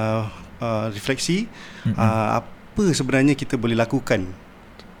refleksi apa sebenarnya kita boleh lakukan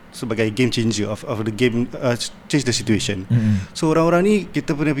sebagai game changer of the game, change the situation. So orang-orang ni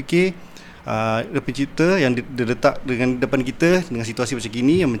kita pernah fikir ada pencipta yang dia letak dengan depan kita dengan situasi macam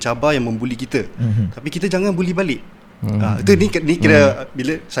gini, yang mencabar, yang membuli kita. Tapi kita jangan buli balik. Itu ni kira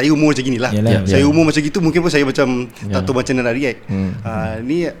bila saya umur macam ginilah. Saya umur macam gitu, mungkin pun saya macam tak tahu macam mana nak react.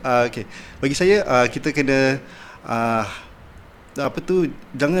 Ni okay. Bagi saya kita kena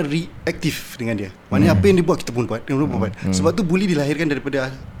jangan reaktif dengan dia. Maknanya apa yang dia buat kita pun buat. Sebab tu bully dilahirkan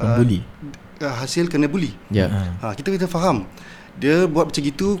daripada hasil kena bully. Kita faham dia buat macam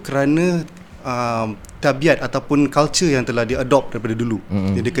gitu kerana tabiat ataupun culture yang telah dia adopt daripada dulu.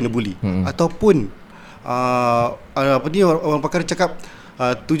 Dia kena bully. Ataupun orang pakar cakap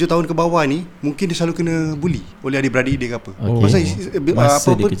 7 tahun ke bawah ni mungkin dia selalu kena bully oleh adik-beradik dia ke apa.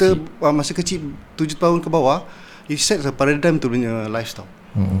 Masa kecil 7 tahun ke bawah, it set a paradigm tu punya lifestyle.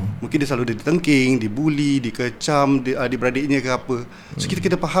 Mungkin dia selalu ditengking, dibuli, dikecam adik-beradiknya ke apa. So kita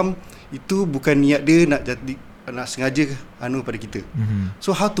kena faham itu bukan niat dia nak sengaja pada kita. So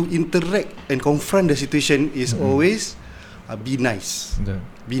how to interact and confront the situation is always be nice.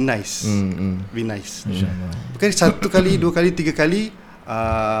 Be nice. Be nice. Bukan satu kali, dua kali, tiga kali.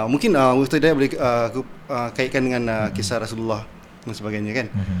 Mungkin Ustaz Dayat boleh kaitkan dengan kisah Rasulullah dan sebagainya kan.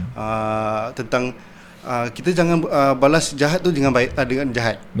 Tentang kita jangan balas jahat tu dengan baik, dengan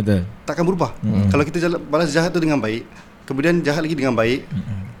jahat. Betul. Takkan berubah. Kalau kita balas jahat tu dengan baik, kemudian jahat lagi dengan baik,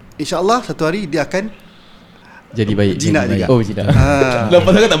 insya-Allah satu hari dia akan Jadi baik. Jinak juga. Oh, jinak.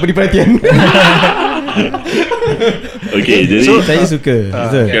 Lepas sangat tak beri perhatian. Okay, jadi Saya suka.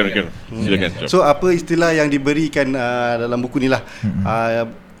 Betul. Kan. Silakan. So apa istilah yang diberikan dalam buku ni lah,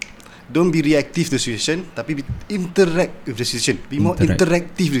 don't be reactive to the situation, tapi be interact with the situation. Be more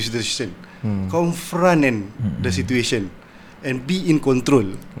interactive with the situation. Confront the situation and be in control.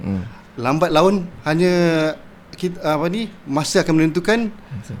 Lambat laun hanya kita, masa akan menentukan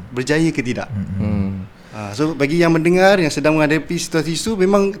berjaya ke tidak. So bagi yang mendengar yang sedang menghadapi situasi itu,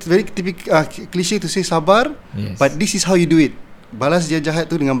 memang very typical, cliche to say sabar, but this is how you do it. Balas dia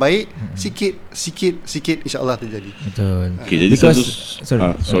jahat tu dengan baik, sikit insya-Allah terjadi. Betul. Okay, jadi sorry.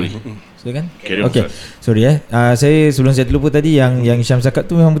 Silakan. Okay. Sorry saya sebelum saya terlupa tadi yang Syam cakap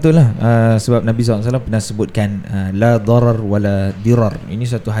tu memang betul lah. Sebab Nabi SAW pernah sebutkan la darar wala dirar. Ini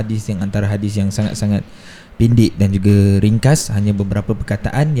satu hadis yang antara hadis yang sangat-sangat pendek dan juga ringkas, hanya beberapa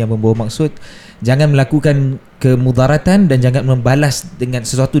perkataan yang membawa maksud jangan melakukan kemudaratan dan jangan membalas dengan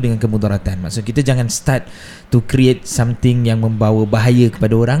sesuatu dengan kemudaratan. Maksud kita jangan start to create something yang membawa bahaya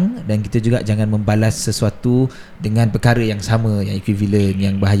kepada orang, dan kita juga jangan membalas sesuatu dengan perkara yang sama, yang equivalent,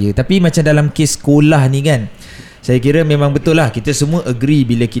 yang bahaya. Tapi macam dalam kes sekolah ni kan, saya kira memang betul lah, kita semua agree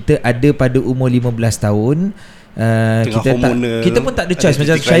bila kita ada pada umur 15 tahun, kita pun tak ada choice.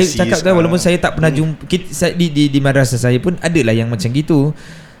 Macam saya cakap kan, walaupun saya tak pernah jumpa di madrasah saya pun adalah yang macam gitu.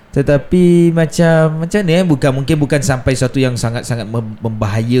 Tetapi macam ni bukan sampai sesuatu yang sangat-sangat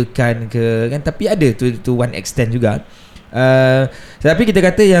membahayakan ke kan, tapi ada to one extent juga. Tapi kita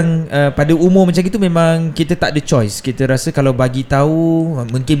kata yang pada umur macam itu memang kita tak ada choice. Kita rasa kalau bagi tahu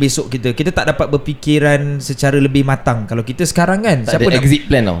mungkin besok kita tak dapat berfikiran secara lebih matang. Kalau kita sekarang kan tak ada exit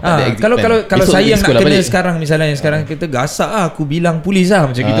plan tau. Kalau saya yang nak kena balik sekarang, misalnya yang sekarang kita gasak aku bilang polis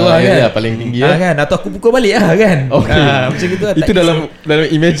macam gitu kan. Ya, paling tinggi kan, atau aku pukul balik kan. Macam gitu lah. Itu dalam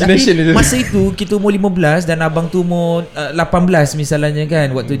imagination. Tapi masa itu kita umur 15 dan abang tu umur 18 misalnya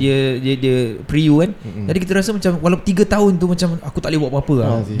kan, waktu dia pre-U kan. Jadi kita rasa macam walaupun 3 tahun tu macam aku tak boleh buat apa-apa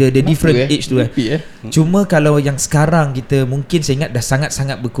lah. The different age tu kan. Cuma kalau yang sekarang kita mungkin saya ingat dah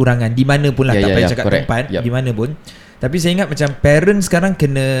sangat-sangat berkurangan di mana pun lah, tak payah cakap tempat, di mana pun. Tapi saya ingat macam parent sekarang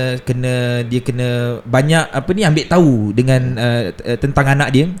kena banyak ambil tahu dengan tentang anak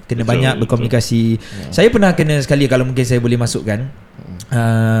dia, kena banyak berkomunikasi. Saya pernah kena sekali, kalau mungkin saya boleh masukkan,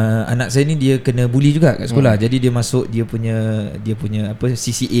 anak saya ni dia kena buli juga kat sekolah. Jadi dia masuk dia punya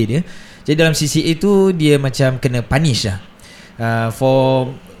CCA dia. Jadi dalam CCA tu dia macam kena punish lah, for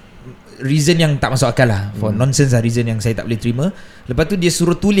reason yang tak masuk akal lah, for nonsense lah, reason yang saya tak boleh terima. Lepas tu dia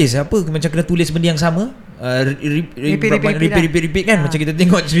suruh tulis macam kena tulis benda yang sama, repeat kan. Macam kita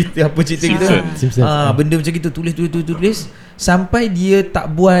tengok cerita gitu, benda macam gitu, tulis sampai dia tak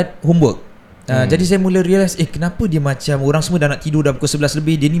buat homework. Jadi saya mula realise kenapa dia macam orang semua dah nak tidur, dah pukul 11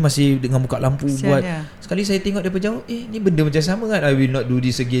 lebih, dia ni masih dengan buka lampu buat. Sekali saya tengok daripada jauh, ni benda macam sama kan. I will not do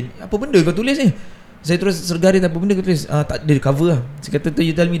this again. Apa benda kau tulis ni? Saya terus sergari, apa benda kau tulis? Tak ada cover lah. Saya kata tu,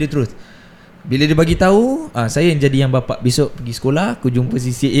 you tell me the truth. Bila dia bagi tahu, saya yang jadi yang bapak. Besok pergi sekolah, aku jumpa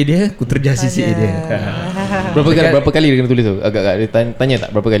CCA dia, aku terjah CCA dia. Berapa kali dia kena tulis tu? Agak-agak dia tanya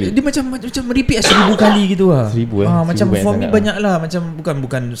tak berapa kali? Dia macam repeat 1000 kali gitu lah. 1000 macam for me banyak lah. Macam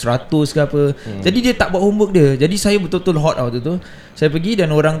bukan 100 ke apa. Jadi dia tak buat homework dia. Jadi saya betul-betul hot waktu tu. Saya pergi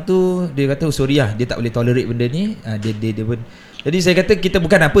dan orang tu dia kata sorry lah, dia tak boleh tolerate benda ni. Dia pun. Jadi saya kata kita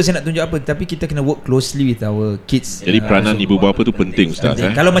bukan apa saya nak tunjuk apa, tapi kita kena work closely with our kids. Jadi peranan ibu bapa tu penting Ustaz.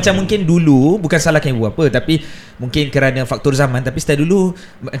 Kalau macam mungkin dulu, bukan salahkan ibu bapa, tapi mungkin kerana faktor zaman. Tapi setelah dulu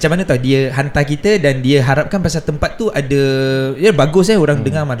macam mana tahu, dia hantar kita dan dia harapkan pasal tempat tu ada bagus orang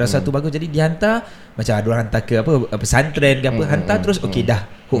dengar madrasah tu bagus, jadi dia hantar. Macam ada orang hantar ke pesantren ke apa, hantar terus okey dah,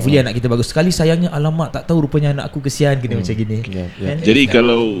 hopefully anak kita bagus. Sekali sayangnya alamak, tak tahu rupanya anak aku kesian kena macam gini. Jadi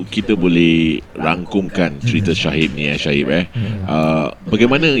kalau kita boleh rangkumkan cerita Shahib ni Shahib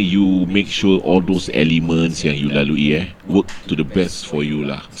bagaimana you make sure all those elements yang you lalui work to the best for you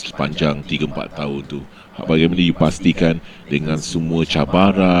lah sepanjang 3-4 tahun tu. Bagaimana you pastikan dengan semua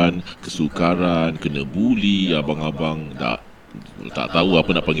cabaran, kesukaran, kena buli, abang-abang tak tahu apa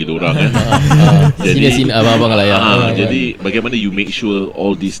nak panggil orang Jadi abang-abang lah ya. Jadi bagaimana you make sure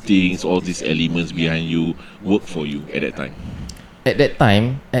all these things, all these elements behind you work for you at that time? At that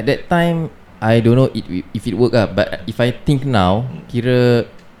time I don't know if it work lah. But if I think now, kira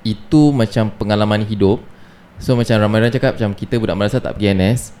itu macam pengalaman hidup. So macam ramai orang cakap macam kita budak madrasah tak pergi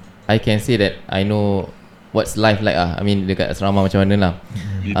NS, I can say that I know what's life like I mean dekat asrama macam mana lah.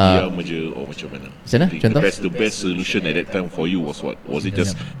 Dia diam je macam mana? Macam mana? Contoh? The best solution at that time for you was what? Was it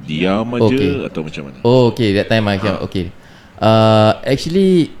just diam aja atau macam mana? Okay, that time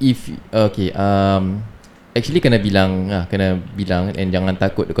actually actually kena bilang and jangan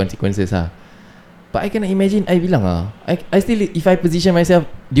takut the consequences lah. But I cannot imagine. I bilang I still, if I position myself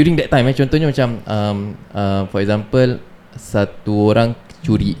during that time, contohnya macam for example, satu orang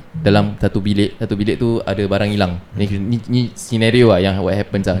curi dalam satu bilik tu ada barang hilang. Ni scenario yang what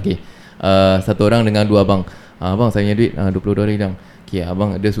happens okay. Satu orang dengan dua abang. Abang saya punya duit $20 hilang. Okay,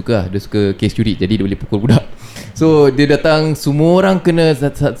 abang dia suka kes curi, jadi dia boleh pukul budak. So dia datang, semua orang kena,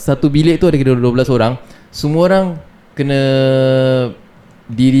 satu bilik tu ada kira 12 orang. Semua orang kena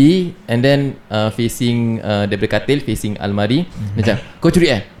diri and then facing daripada katil, facing almari. Macam kau curi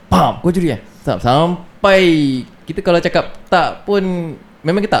Pam, kau curi sampai kita kalau cakap tak pun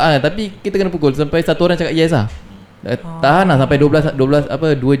memang kita tapi kita kena pukul sampai satu orang cakap yes tahan sampai 12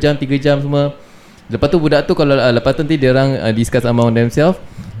 2 jam 3 jam semua. Lepas tu budak tu kalau lepas tu nanti dia orang discuss among themselves,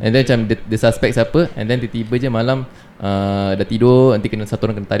 and then macam the suspect siapa, and then tiba-tiba je malam dah tidur, nanti kena satu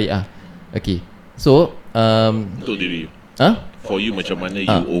orang kena tarik Okay. So untuk diri for you macam mana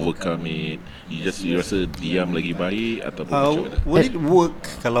you overcome it? You rasa diam lagi baik ataupun macam mana? Will it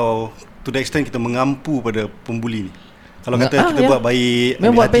work kalau to the extent kita mengampu pada pembuli ni? Kalau kata kita buat baik,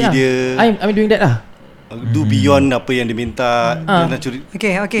 ambil hati dia, I'm doing that do beyond apa yang dia minta. Dia nak curi.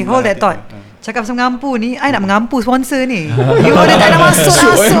 Okay, hold that thought. Cakap pasal mengampu ni, I nak mengampu sponsor ni. You dah tak nak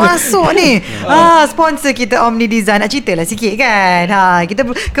masuk ni. Sponsor kita Omni Design. Nak cerita lah sikit kan. Kita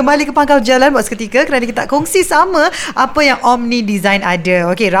kembali ke pangkal jalan buat seketika kerana kita tak kongsi sama apa yang Omni Design ada.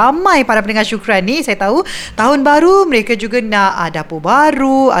 Okay, ramai para pendengar Syukran ni, saya tahu tahun baru mereka juga nak dapur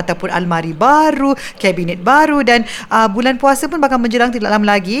baru ataupun almari baru, kabinet baru, dan bulan puasa pun bakal menjelang tidak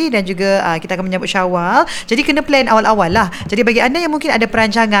lama lagi, dan juga kita akan menyambut Syawal. Jadi kena plan awal-awal lah. Jadi bagi anda yang mungkin ada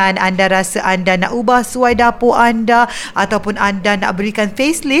perancangan, anda rasa anda nak ubah suai dapur anda, ataupun anda nak berikan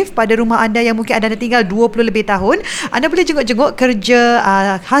facelift pada rumah anda yang mungkin anda dah tinggal 20 lebih tahun, anda boleh jenguk-jenguk kerja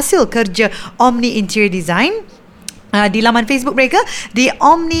hasil kerja Omni Interior Design di laman Facebook mereka di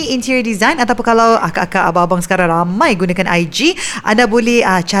Omni Interior Design, ataupun kalau akak-akak abang-abang sekarang ramai gunakan IG, anda boleh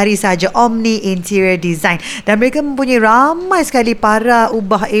cari saja Omni Interior Design, dan mereka mempunyai ramai sekali para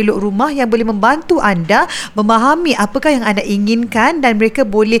ubah elok rumah yang boleh membantu anda memahami apakah yang anda inginkan, dan mereka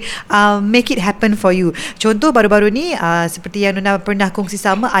boleh make it happen for you. Contoh baru-baru ni seperti yang Nona pernah kongsi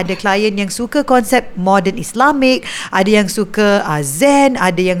sama, ada klien yang suka konsep modern Islamic, ada yang suka zen,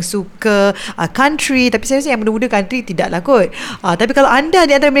 ada yang suka country. Tapi saya rasa yang muda-muda country tidaklah kot. Tapi kalau anda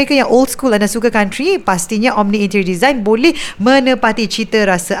di antara mereka yang old school, anda suka country, pastinya Omni Interior Design boleh menepati cita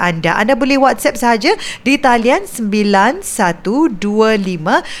rasa anda. Anda boleh WhatsApp saja di talian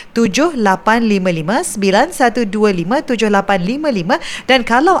 91257855 91257855, dan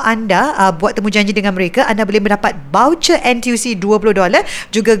kalau anda buat temu janji dengan mereka, anda boleh mendapat voucher NTUC $20,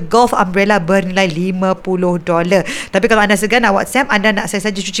 juga golf umbrella bernilai $50. Tapi kalau anda segan nak WhatsApp, anda nak saya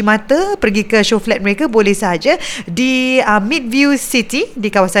saja cuci mata, pergi ke show flat mereka, boleh saja di Midview City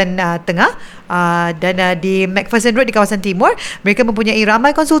di kawasan tengah, dan di McPherson Road di kawasan timur. Mereka mempunyai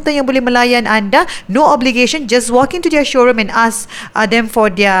ramai konsultan yang boleh melayan anda, no obligation, just walk into their showroom and ask them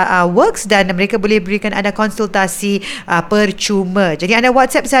for their works, dan mereka boleh berikan anda konsultasi percuma. Jadi anda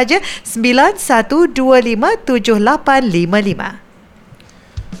WhatsApp saja 91257855.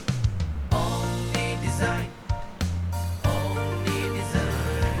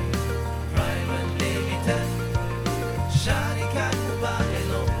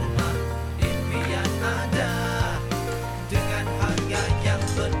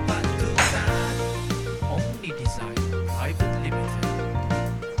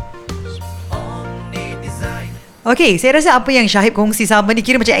 Okey, saya rasa apa yang Shahib kongsi sama ni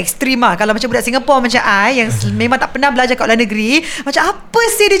kira macam ekstrim lah. Kalau macam budak Singapura macam I yang memang tak pernah belajar kat luar negeri, macam apa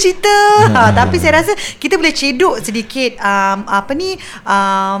sih dia cerita. Tapi saya rasa kita boleh cedok sedikit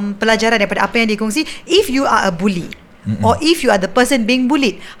pelajaran daripada apa yang dia kongsi. If you are a bully, or if you are the person being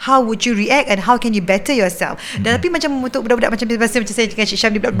bullied, how would you react and how can you better yourself? Dan tapi macam untuk budak-budak macam saya dengan Cik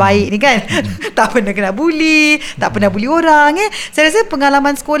Syam, dia budak baik ni kan, tak pernah kena bully, tak pernah bully orang. Saya rasa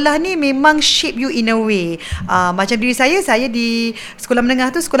pengalaman sekolah ni memang shape you in a way. Macam diri saya di sekolah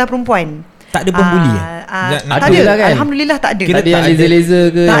menengah tu, sekolah perempuan, tak ada pembuli tak ada kan? Alhamdulillah tak ada. Kita tak ada yang laser-laser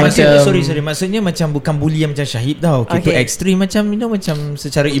ke tak macam ada. Sorry maksudnya macam bukan bully yang macam Shahib tau. Kita ekstrim macam macam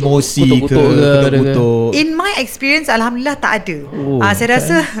secara emosi ke kutuk-kutuk. In my experience, alhamdulillah tak ada. Saya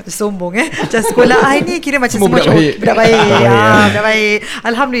rasa sombong macam sekolah I ni kira macam semua budak baik. Budak baik,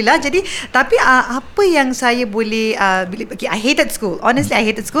 alhamdulillah. Jadi tapi apa yang saya boleh I hated school. Honestly, I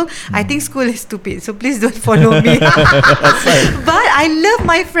hated school. I think school is stupid, so please don't follow me. But I love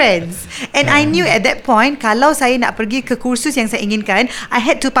my friends, And I knew at that point, kalau saya nak pergi ke kursus yang saya inginkan, I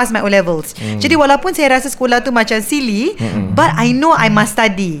had to pass my O-levels. Jadi walaupun saya rasa sekolah tu macam silly, but I know I must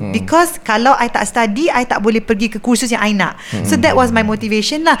study. Because kalau I tak study, I tak boleh pergi ke kursus yang I nak. So that was my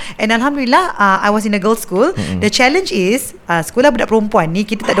motivation lah. And Alhamdulillah, I was in a girls' school. The challenge is, sekolah budak perempuan ni,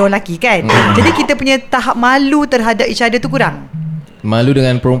 kita tak ada orang lelaki kan. Jadi kita punya tahap malu terhadap each other tu kurang. Malu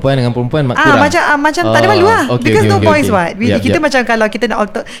dengan perempuan kurang. Macam tak ada malu lah. Because no boys what. Kita macam kalau kita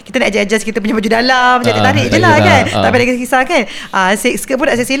nak adjust kita punya baju dalam, macam tarik je lah kan. Tak payah kisah kan. Skirt pun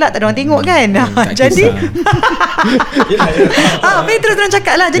tak silap, tak ada orang tengok kan. Jadi terus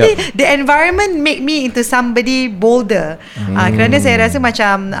cakap lah. Jadi the environment make me into somebody bolder. Kerana saya rasa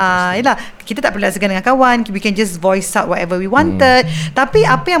macam yelah, kita tak perlu segan dengan kawan, we can just voice out whatever we wanted. Tapi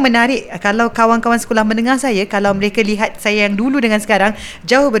apa yang menarik, kalau kawan-kawan sekolah menengah saya, kalau mereka lihat saya yang dulu dengan sekarang,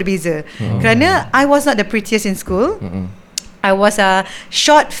 jauh berbeza. Kerana I was not the prettiest in school. I was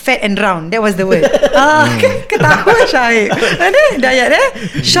short, fat and round. That was the word. Ketawa Shahib. Dayat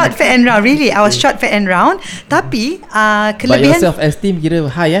short, fat and round. Really, I was short, fat and round. Tapi kelebihan, but your self-esteem kira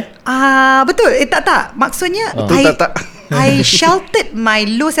high betul. Tak. Maksudnya I sheltered my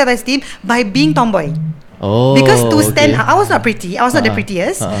low self-esteem by being tomboy. Because to stand out, I was not pretty. I was not the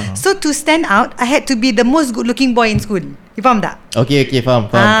prettiest. So to stand out, I had to be the most good-looking boy in school. You faham tak? Okay, faham.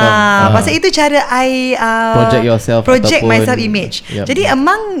 Pasal itu cara I project my self-image. Jadi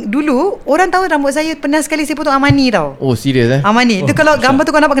among dulu, orang tahu rambut saya pernah sekali saya potong Amani tau. Oh, serius Amani. Itu kalau gambar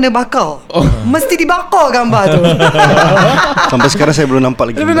tu kau nampak kena bakar. Mesti dibakar gambar tu. Sampai sekarang saya belum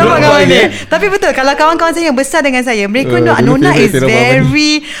nampak lagi. Belum nampak gambar ni. Tapi betul, kalau kawan-kawan saya yang besar dengan saya, mereka know Nona is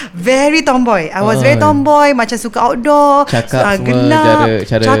very, very tomboy. I was very tomboy, macam suka outdoor, cakap gelap,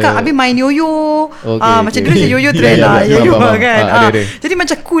 cakap, habis main yoyo. Macam dulu saya yoyo trend lah. Kan. Jadi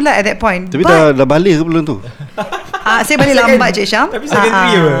macam cool lah at that point. Tapi dah balik ke belum tu? Saya balik lambat Cik Syam. Tapi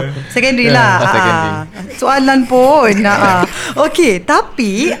secondary lah. Soalan pun. Okay,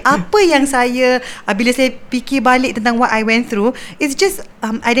 tapi apa yang saya bila saya fikir balik tentang what I went through, it's just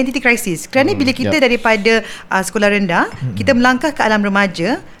identity crisis. Kerana bila kita daripada sekolah rendah, kita melangkah ke alam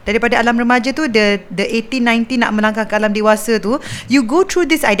remaja. Daripada alam remaja tu, the 18-19 nak melangkah ke alam dewasa tu, you go through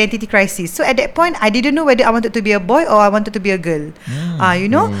this identity crisis. So at that point, I didn't know whether I wanted to be a boy or I wanted to be a girl.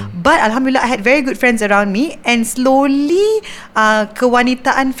 But Alhamdulillah, I had very good friends around me, and slowly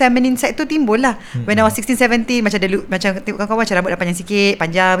kewanitaan feminine side tu timbul lah. When I was 16-17, macam tengok kawan-kawan macam rambut dah panjang sikit,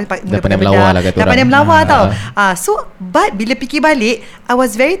 panjang, dah pandai melawar lah kata orang. Dah pandai melawar tau. So but bila fikir balik, I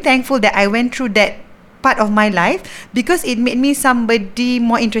was very thankful that I went through that part of my life, because it made me somebody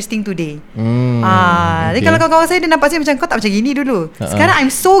more interesting today. Jadi kalau kawan-kawan saya, dia nampak saya macam, kau tak macam gini dulu. Sekarang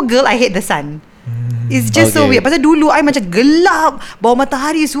I'm so girl, I hate the sun. It's just so weird. Pasal dulu I macam gelap, bawah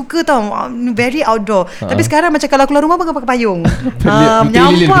matahari, suka tau, very outdoor. Tapi sekarang macam kalau keluar rumah pun pakai payung.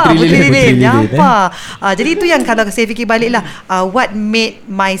 Menyampah. Jadi itu yang kalau saya fikir balik lah, what made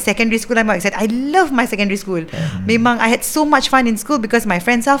my secondary school I'm excited. I love my secondary school. Memang I had so much fun in school because my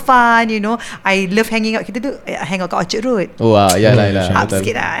friends are fun, I love hanging out. Kita tu hang out kat Orchard Road. Yalah. Up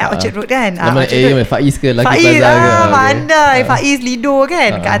sikit lah Orchard Road kan. Faiz ke Lucky Faiz Plaza ke? Pandai. Faiz Lido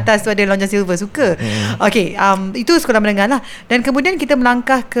kan. Kat atas tu ada Lonjang Silver, suka. Okay, itu sekolah menengah lah. Dan kemudian kita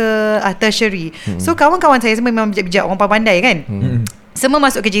melangkah ke tertiary. So kawan-kawan saya semua memang bijak-bijak, orang pandai kan. Semua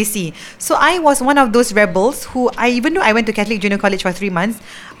masuk ke JC. So I was one of those rebels who even though I went to Catholic Junior College for 3 months,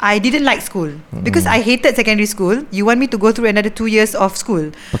 I didn't like school because I hated secondary school. You want me to go through another 2 years of school,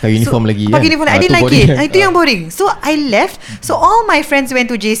 pakai uniform lagi pakai uniform, I didn't like boring. Itu yang boring. So I left. So all my friends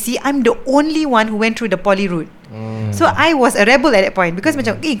went to JC. I'm the only one who went through the poly route. So I was a rebel at that point, because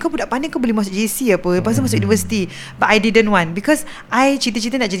macam kau budak pandai, kau boleh masuk JC apa, lepas tu masuk university. But I didn't want, because I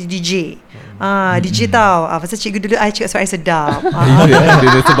cita-cita nak jadi DJ. DJ tau. Pasal cikgu dulu I cakap suara I sedap.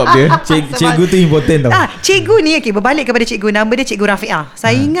 Dia sebab dia cikgu tu important tau. Cikgu ni berbalik kepada cikgu, nama dia Cikgu Rafi'ah.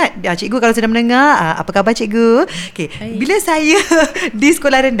 Saya ingat cikgu kalau sedang mendengar, apa khabar cikgu? Bila saya di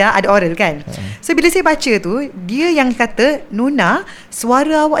sekolah rendah ada oral kan. So bila saya baca tu, dia yang kata, Nona,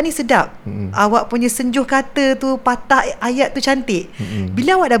 suara awak ni sedap. Awak punya senjuh kata tu, patah ayat tu cantik.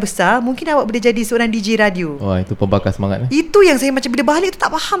 Bila awak dah besar, mungkin awak boleh jadi seorang DJ radio. Wah, itu pembakar semangat. Itu yang saya macam bila balik tu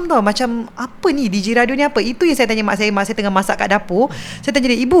tak faham tau. Macam apa ni DJ radio ni apa? Itu yang saya tanya mak saya tengah masak kat dapur. Saya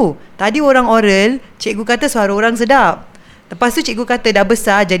tanya dia, ibu, tadi orang oral, cikgu kata suara orang sedap. Lepas tu cikgu kata dah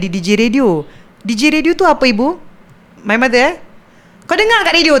besar jadi DJ radio. DJ radio tu apa ibu? My mother Kau dengar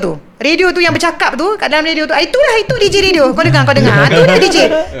kat radio tu, radio tu yang bercakap tu, kat dalam radio tu, itu DJ radio. Kau dengar. Tu dah DJ.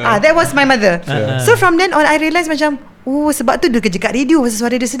 That was my mother. So from then on I realised macam, Oh, sebab tu dia kerja kat radio pasal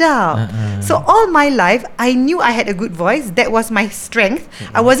suara dia sedap. So all my life I knew I had a good voice. That was my strength.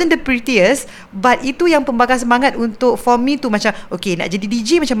 I wasn't the prettiest, but itu yang pembakar semangat untuk for me tu macam, okay, nak jadi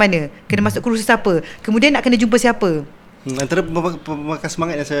DJ macam mana? Kena masuk kursus apa? Kemudian nak kena jumpa siapa? Antara pembakar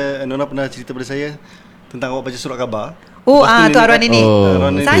semangat yang Nona pernah cerita pada saya tentang awak baca surat khabar. Oh, tu arwah nenek.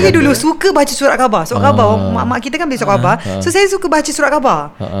 Saya dulu kata, suka baca surat khabar. Surat khabar, mak kita kan beli surat khabar. So saya suka baca surat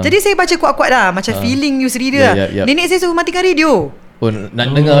khabar. Jadi saya baca kuat-kuat dah, macam feeling news reader. Nenek saya suruh matikan radio. Oh,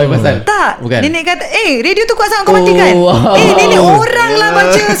 nak dengar pasal? Tak. Bukan. Nenek kata, radio tu kuat sangat kau matikan. Nenek orang lah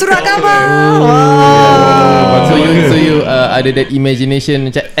baca surat khabar. So you ada that imagination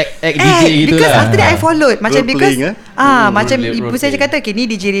macam act DJ gitu lah. Because after that I followed. Macam because macam Role ibu play. saya kata, okay, ni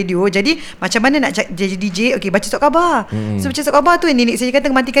DJ radio. Jadi macam mana nak jadi DJ? Okay, baca surat khabar. So baca surat khabar tu nenek saya kata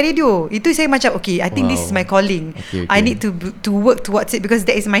matikan radio. Itu saya macam, okay, I think this is my calling. Okay. I need to work towards it because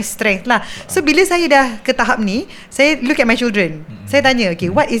that is my strength lah. So bila saya dah ke tahap ni, saya look at my children. Saya tanya, okay,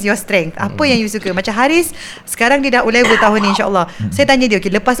 what is your strength? Apa yang you suka? Macam Haris, sekarang dia dah O-level tahun ni, insyaAllah. Saya tanya dia,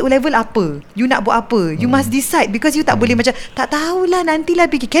 okay, lepas O-level apa? You nak buat apa? You must decide, because you tak boleh macam, tak tahulah, nantilah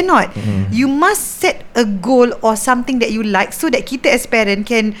fikir. Cannot. You must set a goal or something that you like, so that kita as parent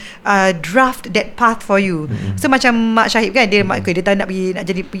can draft that path for you. So macam Mak Shahib kan, dia tak nak pergi, nak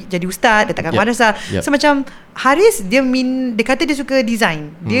jadi ustaz, dia takkan madrasah. So macam Haris, dia kata dia suka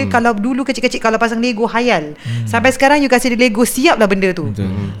design. Dia kalau dulu kecil-kecil, kalau pasang Lego, hayal. Sampai sekarang you kasih dia Lego, siap lah benda tu.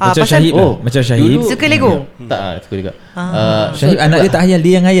 Macam Shahib lah. Macam Shahib suka Lego. Tak, suka juga. Shahib anak dia tak hayal,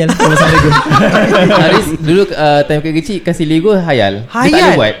 dia yang hayal pasang Lego. Haris dulu time kecil kasih Lego hayal. Dia tak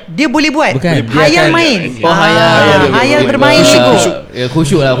boleh buat. Dia boleh buat. Bukan, hayal main. Hayal bermain Lego.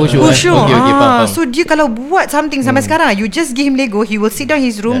 Khusyuk lah. Okay, faham. So dia kalau buat something sampai sekarang, you just give him Lego, he will sit down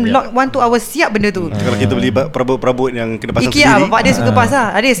his room, lock 1-2 hours, siap benda tu. Kalau kita beli perabot-perabot yang kena pasang IKEA, sendiri, bapak dia suka pasang.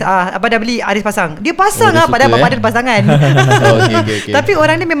 Aris, abang dah beli, Aris pasang. Dia pasang dia padahal suka, bapak dia ada pasangan. Okay. Tapi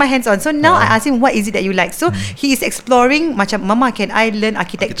orang dia memang hands on. So now I ask him, what is it that you like? So he is exploring, macam, Mama, can I learn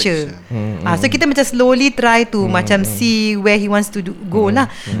architecture? So kita macam slowly try to macam see where he wants to go lah.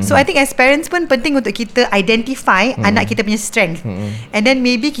 So I think as parents pun penting untuk kita identify anak kita punya strength, and then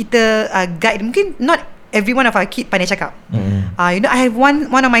maybe kita guide. Mungkin not every one of our kid pandai cakap. You know, I have one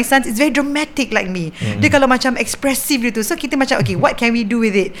of my sons is very dramatic like me. Dia kalau macam expressive gitu. So kita macam, okay, what can we do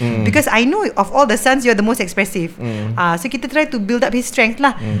with it? Because I know of all the sons, you're the most expressive. So kita try to build up his strength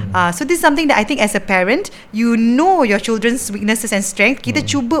lah. So this is something that I think as a parent, you know your children's weaknesses and strength. Kita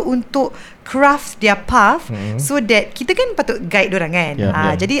cuba untuk craft their path, so that kita kan patut guide diorang kan.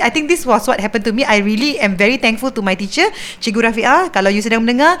 Jadi I think this was what happened to me. I really am very thankful to my teacher, Cikgu Rafiqah. Kalau you sedang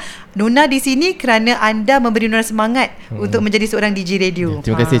mendengar, Nona di sini kerana anda memberi Nona semangat untuk menjadi seorang DJ radio.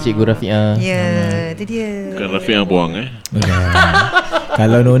 Terima kasih Cikgu Rafiqah. Ya, itu dia. Bukan Rafiq yang buang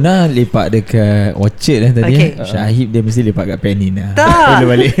Kalau Nona lepak dekat Orchard tadi, Okay. Shahib dia mesti lepak kat Penin lah. Tak.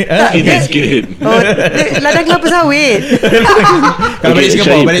 Bila balik. sikit. Ladang kelapa sawit. Kalau balik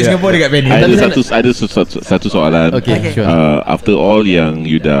Shahib, Singapura dekat Penin. Ada satu soalan. Okay, sure. After all yang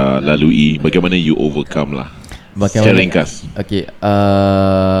you dah lalui, bagaimana you overcome lah? Secara ringkas. Okay,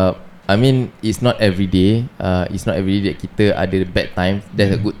 I mean, it's not every day. It's not every day that kita ada bad times.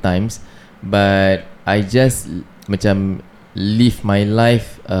 There's good times. But I just macam live my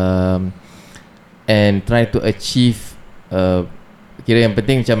life and try to achieve. Kira yang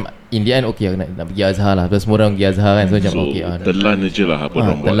penting macam in the end, okay, aku nak pergi Azhar lah. Terus semua orang pergi Azhar kan. So macam okay, telan je lah apa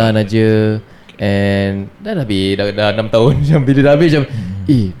orang buat. telan aja. And dah habis dah 6 tahun. Macam bila dah habis macam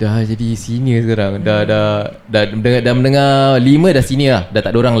dah jadi senior sekarang. Dah mendengar 5 dah senior lah. Dah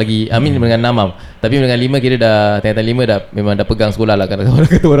tak ada orang lagi. I mean dengan 6 lah. Tapi dengan 5 kira dah tengah 5 dah memang dah pegang sekolah lah kata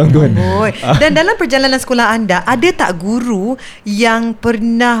orang tu kan. Dan dalam perjalanan sekolah anda, ada tak guru yang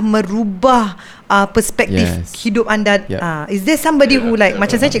pernah merubah perspektif hidup anda? Is there somebody who like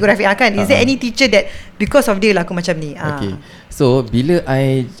macam saya Cikgu Rafiqah kan, is there any teacher that because of dia lah aku macam ni? Okay. So bila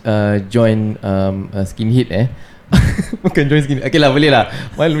I join skinhead bukan join skinhead. Okay lah, boleh lah.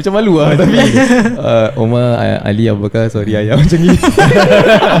 Macam malu lah. Tapi Omar, Ali, Abu Bakar, sorry ayah macam ni.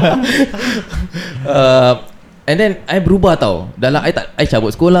 And then I berubah tau. Dalam I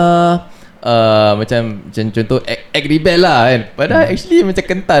cabut sekolah. Macam contoh act rebel lah kan. Padahal actually macam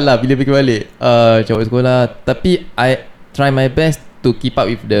kental lah bila pergi balik cabut sekolah. Tapi I try my best to keep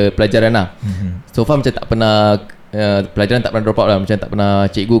up with the pelajaran lah. So far macam tak pernah pelajaran tak pernah drop out lah. Macam tak pernah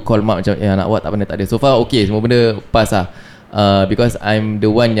cikgu call mak macam nak buat tak pernah, tak ada. So far okay, semua benda pass lah. Because I'm the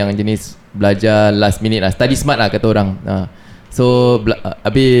one yang jenis belajar last minute lah, study smart lah kata orang. So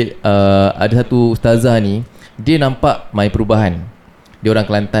habis ada satu ustazah ni, dia nampak my perubahan. Dia orang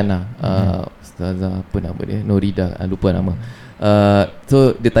Kelantan lah. Ustazah apa nama dia, Norida, lupa nama.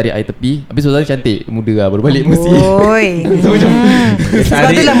 So dia tarik air tepi. Habis Ustazah cantik, muda lah, baru balik mesti. Oi.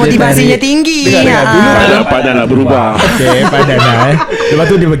 Sebab itulah motivasinya tinggi. Padan lah berubah. Okay, padan lah Lepas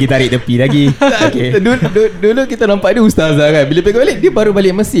tu dia bagi tarik tepi lagi. Okay. Dulu kita nampak dia ustazah kan. Bila pergi balik, dia baru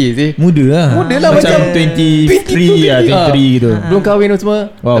balik Mesir sih. Muda lah macam 23 lah, 23 gitu. Belum kahwin semua.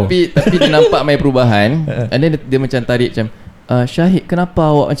 Wow. Tapi dia nampak main perubahan. And then dia macam tarik macam, Shahib, kenapa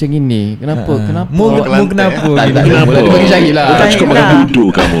awak macam gini? Kenapa? Mu awak kenapa? Kenapa? Dia bagi Shahib lah. Tak cukup makan budu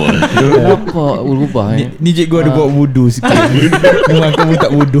kamu. Kenapa berubah Ni cikgu ada buat wudu sikit. Memang kamu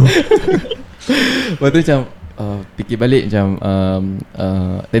tak wudu. Lepas tu macam fikir balik macam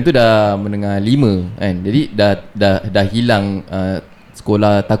time tu dah menengah 5 kan. Jadi dah hilang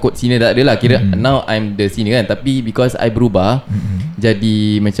sekolah takut senior tak ada lah. Kira now I'm the senior kan. Tapi because I berubah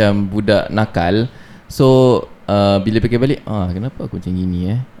jadi macam budak nakal. So bila fikir balik, kenapa aku macam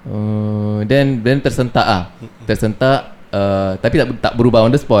gini then tersentak tapi tak berubah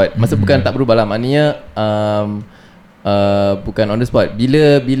on the spot. Maksud bukan tak berubah lah, maknanya bukan on the spot.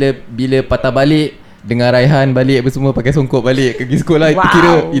 Bila patah balik, dengar Raihan balik apa semua, pakai songkok balik pergi sekolah,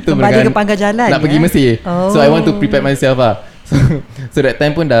 kira itu kembali ke pangkal jalan nak pergi Mesir. So I want to prepare myself lah. So that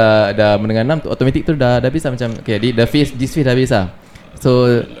time pun dah menengah 6 tu, automatic tu dah habis lah. Macam okay, this phase dah habis lah.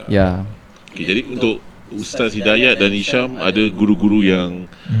 So yeah. Okay, jadi untuk Ustaz Hidayat dan Hisham, ada guru-guru yang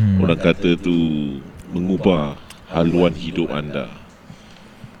orang kata tu mengubah haluan hidup anda?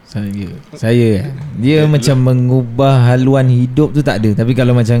 Saya dia macam mengubah haluan hidup tu tak ada. Tapi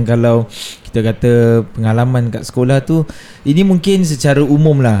kalau kita kata pengalaman kat sekolah tu, ini mungkin secara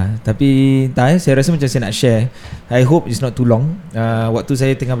umum lah. Tapi tak, saya rasa macam saya nak share. I hope it's not too long. Waktu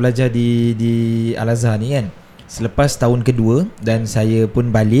saya tengah belajar di Al-Azhar ni kan, selepas tahun kedua dan saya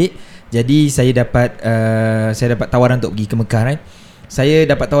pun balik, jadi saya dapat tawaran untuk pergi ke Mekah kan. Saya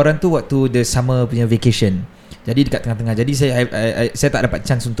dapat tawaran tu waktu the summer punya vacation. Jadi dekat tengah-tengah. Jadi saya tak dapat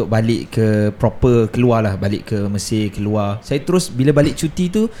chance untuk balik ke proper, keluar lah, balik ke Mesir, keluar. Saya terus bila balik cuti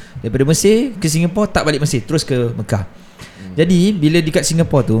tu daripada Mesir ke Singapura, tak balik Mesir, terus ke Mekah. Jadi bila dekat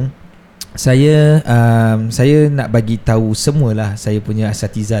Singapura tu, saya nak bagi tahu semualah saya punya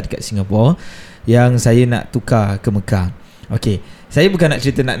asatiza dekat Singapura yang saya nak tukar ke Mekah. Okey, saya bukan nak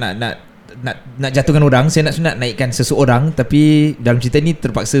cerita nak jatuhkan orang, saya nak naikkan seseorang, tapi dalam cerita ni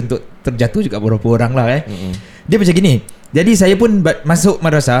terpaksa untuk terjatuh juga beberapa orang lah Dia macam gini. Jadi saya pun masuk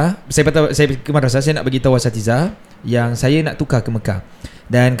madrasah, saya ke madrasah, saya nak bagi tahu asatiza yang saya nak tukar ke Mekah.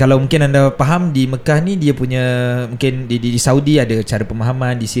 Dan kalau mungkin anda faham, di Mekah ni dia punya, mungkin di Saudi ada cara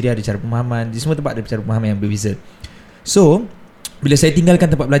pemahaman, di Syria ada cara pemahaman, di semua tempat ada cara pemahaman yang berbeza. So bila saya tinggalkan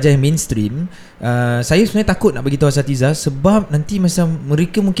tempat belajar yang mainstream, saya sebenarnya takut nak bagi tahu asatiza, sebab nanti macam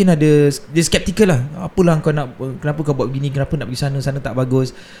mereka mungkin ada, dia skeptikal lah. Apalah kau nak, kenapa kau buat begini, kenapa nak pergi sana tak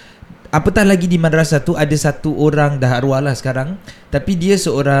bagus. Apatah lagi di madrasah tu ada satu orang dah arwah lah sekarang, tapi dia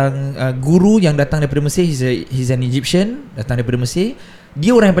seorang guru yang datang daripada Mesir. He's an Egyptian, datang daripada Mesir.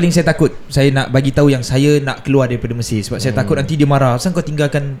 Dia orang yang paling saya takut. Saya nak bagi tahu yang saya nak keluar daripada Mesir, sebab saya takut nanti dia marah, asal kau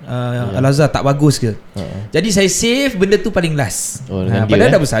tinggalkan Al-Azhar, tak bagus ke? Jadi saya save benda tu paling last.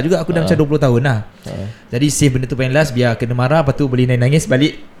 Padahal dah besar juga, aku dah macam 20 tahun lah. Jadi save benda tu paling last, biar kena marah, lepas tu boleh nangis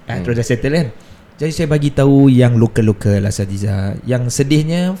balik, terus dah settle kan. Jadi saya bagi tahu yang lokal asatiza. Yang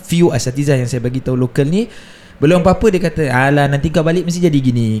sedihnya, few asatiza yang saya bagi tahu lokal ni belum apa-apa dia kata, alah nanti kau balik mesti jadi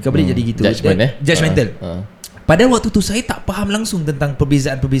gini, kau balik jadi gitu. Judgmental. Padahal waktu tu saya tak faham langsung tentang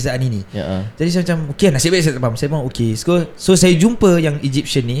perbezaan-perbezaan ini. Jadi saya macam, okay, nasib baik saya tak faham. Saya pun okay. So saya jumpa yang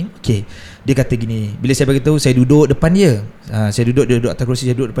Egyptian ni. Okay, dia kata gini. Bila saya bagi tahu, saya duduk depan dia. Saya duduk atas kerusi,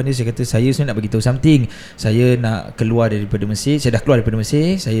 saya duduk depan dia. Saya kata, saya sebenarnya nak bagi tahu something. Saya nak keluar daripada Mesir. Saya dah keluar daripada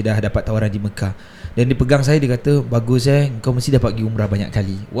Mesir. Saya dah dapat tawaran di Mekah. Dan dia pegang saya, dia kata, bagus kau mesti dapat pergi umrah banyak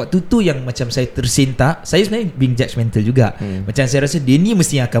kali. Waktu tu yang macam saya tersentak. Saya sebenarnya being judgmental juga. Macam saya rasa dia ni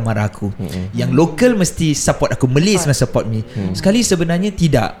mesti akan marah aku. Yang lokal mesti support aku, Malaysia mesti support me. Sekali sebenarnya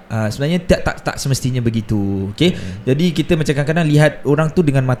tidak. Sebenarnya tak semestinya begitu. Okay? Jadi kita macam kadang-kadang lihat orang tu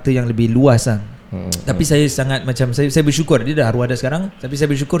dengan mata yang lebih luas lah. Tapi saya sangat macam saya bersyukur, dia dah arwah dah sekarang, tapi saya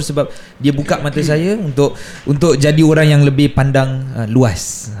bersyukur sebab dia buka mata saya untuk jadi orang yang lebih pandang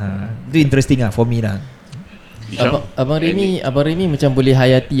luas. Itu interesting lah for me lah. Abang Remy macam boleh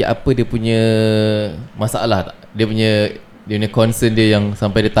hayati apa dia punya masalah tak? Dia punya concern dia yang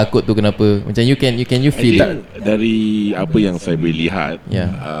sampai dia takut tu kenapa? Macam you feel tak? Dari apa yang saya boleh lihat,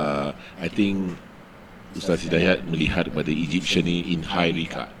 I think Ustaz Hidayat melihat pada Egyptian ni in high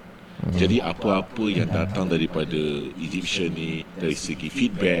regard. Jadi apa-apa yang datang daripada Egyptian ni, dari segi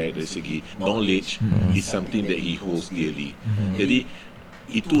feedback, dari segi knowledge, is something that he holds dearly. Jadi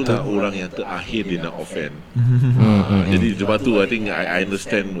itulah orang yang terakhir dia nak offend. Jadi sebab tu I think I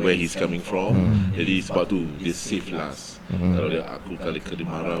understand where he's coming from. Jadi sebab tu dia save last. Kalau aku kali dia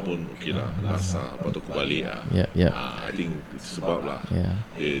marah pun okey lah, last lah, lepas tu aku balik lah. I think sebab lah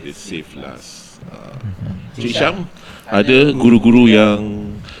dia save last. Cik Syam, ada guru-guru yang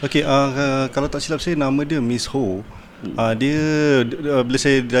Okey, kalau tak silap saya nama dia Miss Ho. Dia bila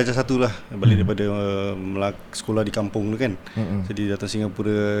saya darjah 1 lah, balik daripada sekolah di kampung tu kan. Jadi datang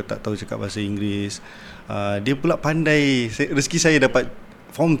Singapura, tak tahu cakap bahasa Inggeris. Dia pula pandai, rezeki saya dapat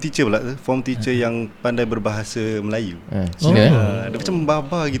form teacher pula, form teacher yang pandai berbahasa Melayu. Dia macam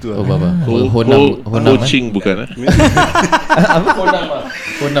baba gitu lah. Baba. Coaching bukan Apa?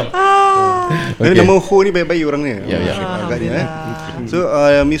 Honam. Nama Ho ni baik-baik orangnya. Agaknya So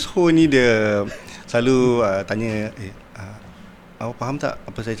Miss Ho ni dia selalu tanya, awak faham tak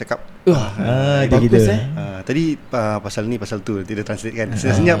apa saya cakap? Bagus tadi pasal ni pasal tu, nanti dia translate kan.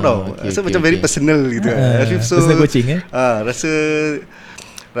 Senyap tau. So macam very personal gitu. So personal coaching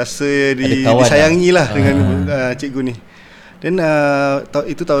rasa disayangi lah dengan cikgu ni. Dan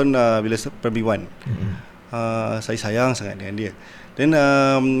itu tahun bila primary 1. Saya sayang sangat dengan dia. Dan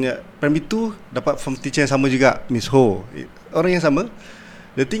primary 2 dapat form teacher yang sama juga, Miss Ho. Orang yang sama.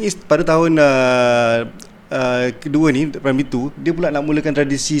 The thing is pada tahun kedua ni, primary 2, dia pula nak mulakan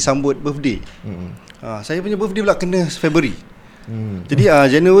tradisi sambut birthday. Saya punya birthday pula kena February. Jadi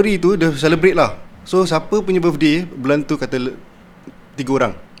January tu dia celebrate lah. So siapa punya birthday bulan tu kata 3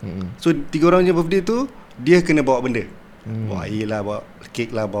 orang. So 3 orang punya birthday tu dia kena bawa benda. Bawa air lah, bawa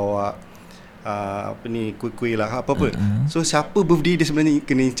kek lah, bawa kuih-kuih lah, apa-apa. So siapa birthday dia sebenarnya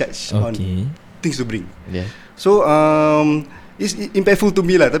kena in charge on things to bring. So it's impactful to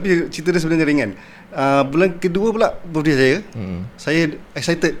me lah. Tapi cerita dia sebenarnya ringan. Bulan kedua pula birthday saya, saya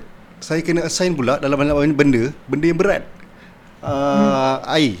excited. Saya kena assign pula dalam benda yang berat.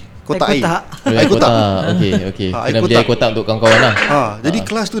 Air kotak. Air kotak. Okey. Kena beli air kotak untuk kawan-kawan lah. Jadi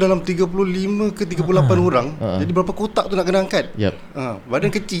kelas tu dalam 35 ke 38 orang. Jadi berapa kotak tu nak kena angkat? Badan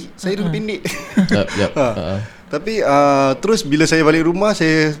kecil, saya duduk pendek. Tapi terus bila saya balik rumah,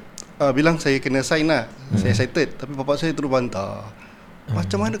 saya bilang saya kena sign lah. Saya excited. Tapi bapak saya terus bantah,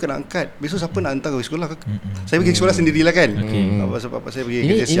 macam mana kena angkat? Besok siapa nak hantar ke sekolah? Saya pergi sekolah sendirilah kan. Bapak saya pergi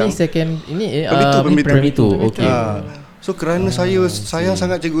kerja siang. Ini second, ini primary 2. Okey. So kerana saya sayang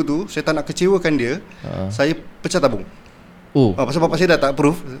sangat cikgu tu, saya tak nak kecewakan dia, saya pecah tabung. Pasal bapak saya dah tak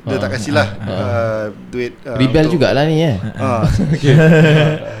approve, dia tak kasih lah duit. Rebel jugalah ni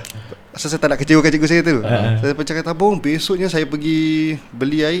Pasal saya tak nak kecewakan cikgu saya tu, saya pecahkan tabung. Besoknya saya pergi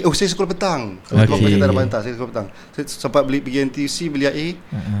beli air. Saya sekolah petang. Bapak saya tak ada bantah, saya sekolah petang. Saya sempat pergi NTUC beli air,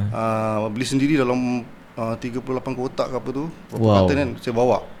 beli sendiri dalam 38 kotak ke apa tu. Berapa kata kan, saya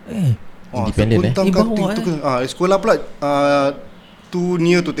bawa. Independent sekolah pula too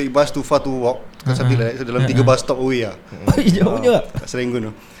near to take bus, too far to walk. Sambil dalam 3 bus stop away lah. Jauhnya kat Serenggun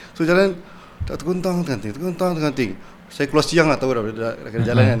tu. So jalan tak tergontang. Saya keluar siang lah, tahu dah kena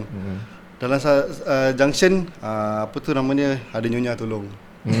jalan kan. Dalam junction apa tu namanya, ada nyonya tolong.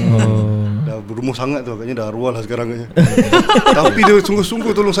 Dah berumur sangat tu, agaknya dah arwah lah sekarang katanya. Tapi dia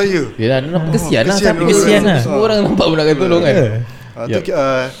sungguh-sungguh tolong saya. Yalah, nampak kesian lah. Semua orang nampak pun nak kata tolong kan.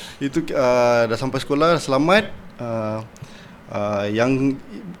 Itu dah sampai sekolah selamat. Yang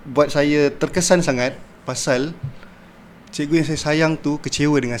buat saya terkesan sangat pasal cikgu yang saya sayang tu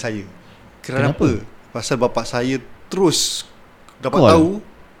kecewa dengan saya. Kenapa? Pasal bapak saya terus dapat tahu,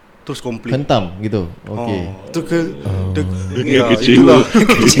 terus komplain. Hentam gitu. Okey. Tu ke kecewa.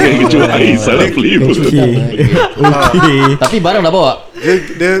 Kecewa air salah flavor. Okey. Tapi barang dah bawa.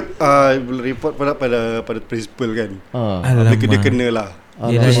 Dia report pada principal kan. Dia kena lah.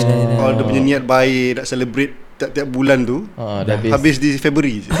 Dia punya niat baik nak celebrate tiap-tiap bulan tu habis di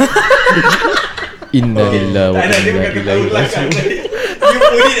Februari. Innalillahi wa inna ilaihi raji'un. You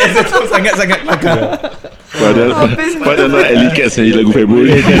put it as a sangat-sangat kelakar. Padahal Elicat saja lagu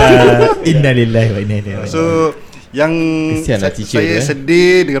Februari. Innalillahi wa inna ilaihi raji'un. So yang saya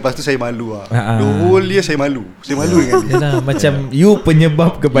sedih dengan, lepas tu saya malu lah. The whole year saya malu dengan dia. Yalah, macam you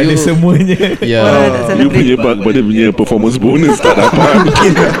penyebab kepada semuanya. You penyebab kepada punya performance bonus tak dapat.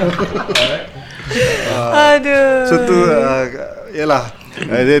 Aduh. So tu yalah,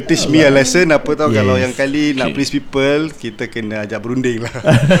 dia teach me a lesson. Apa tahu, kalau yang kali nak please people, kita kena ajak berunding lah.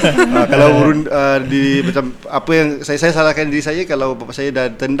 Kalau macam apa yang saya salahkan diri saya, kalau bapak saya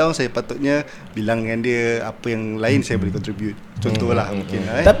dah turn down, saya patutnya bilang dengan dia apa yang lain saya boleh contribute. Contohlah mungkin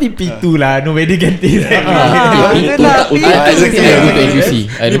tapi pitu lah, nobody ganti.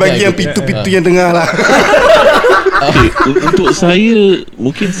 Ini bagi yang pitu-pitu yang tengah lah. Untuk saya,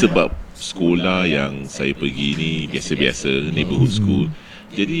 mungkin sebab sekolah yang saya pergi ni biasa-biasa, neighborhood school.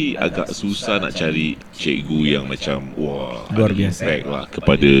 Jadi agak susah nak cari cikgu yang macam wah, luar ada biasa impact lah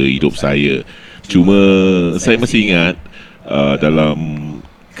kepada hidup saya. Cuma saya masih ingat dalam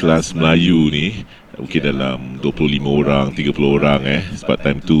kelas Melayu ni, mungkin dalam 25 orang, 30 orang sebab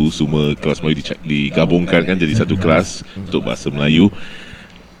time tu semua kelas Melayu digabungkan kan jadi satu kelas untuk bahasa Melayu.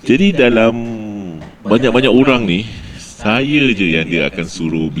 Jadi dalam banyak-banyak orang ni, saya je yang dia akan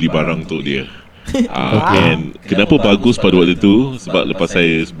suruh beli barang untuk dia. And kenapa bagus pada waktu tu? Sebab lepas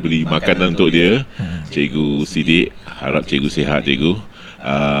saya beli makanan untuk dia, Cikgu Sidik, harap cikgu sihat cikgu,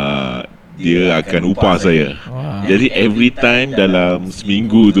 dia akan upah saya. Jadi every time dalam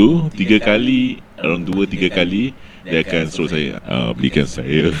seminggu tu 3 kali, around 2-3 kali, dia akan suruh saya belikan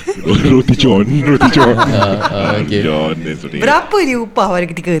saya roti john Okay. John dan sebagainya. Berapa dia upah pada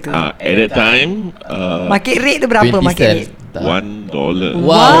ketika tu? At that time Market rate tu berapa 20 market rate? cents. $1.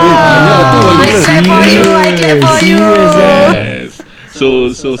 Wow. I clap for you, I clap for you. Yes. So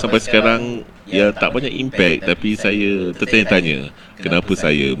sampai sekarang ya tak banyak impact, tapi saya tertanya-tanya kenapa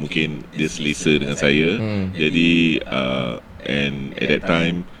saya, mungkin dia selesa dengan saya. Jadi and at that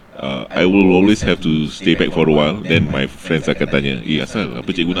time I will always have to stay back for a while. Then my friends akan tanya, asal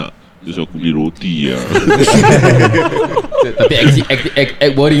apa cikgu nak? Dia suruh aku beli roti lah. Tapi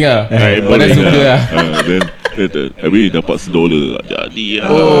act boring lah. Mana suka lah. Then habis dapat $1 jadi lah.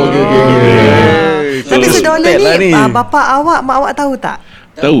 Tapi $1 lah ni, ni. bapa awak, mak awak tahu tak?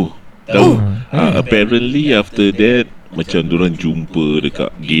 Tahu. Apparently after that, macam diorang jumpa dekat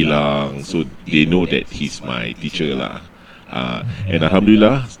Geylang, so they know that he's my teacher lah. And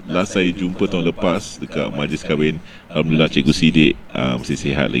Alhamdulillah, last saya jumpa tahun lepas dekat majlis kahwin, Alhamdulillah Cikgu Sidik masih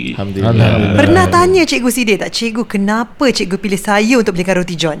sihat lagi. Alhamdulillah. Pernah tanya Cikgu Sidik tak, cikgu kenapa cikgu pilih saya untuk belikan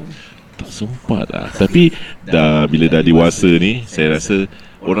roti john? Tak sempat lah. Tapi bila dah dewasa ni, saya rasa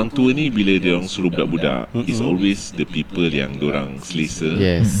orang tua ni bila dia orang suruh budak-budak, it's always the people yang diorang selesa,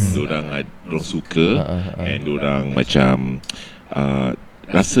 diorang suka, and diorang macam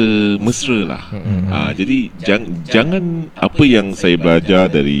rasa mesra lah. Jadi jangan apa yang saya belajar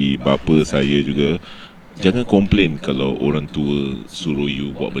dari bapa saya juga, jangan komplain kalau orang tua suruh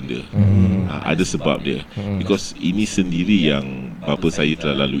you buat benda. Ada sebab dia. Because ini sendiri yang bapa saya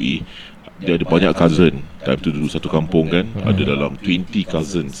telah lalui. Dia ada banyak cousin. Time tu dulu satu kampung kan, ada dalam 20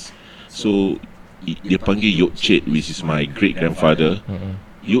 cousins. So dia panggil Yok Cik, which is my great grandfather.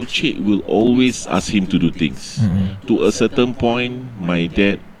 Yok Cik will always ask him to do things. To a certain point, my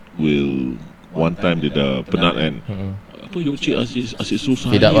dad will, one time dia dah penat kan, apa Yok Cik asyik susah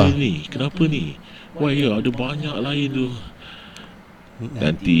ni, kenapa ni? Wah ya, ada banyak lain tu.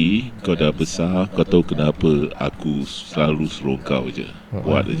 Nanti kau dah besar, kau tahu kenapa aku selalu suruh kau je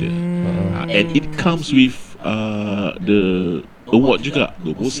buat je. And it comes with the award juga,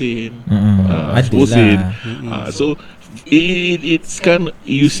 20 sen, 10 sen. So it's kind,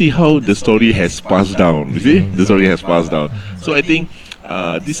 you see how the story has passed down. You see, the story has passed down. So I think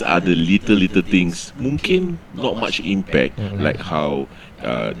these are the little things. Mungkin not much impact, like how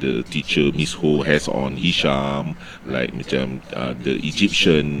the teacher Miss Ho has on Hisham, like macam the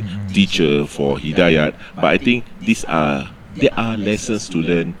Egyptian teacher for Hidayat. But I think there are lessons to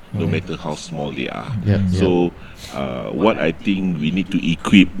learn, no matter how small they are. So what I think we need to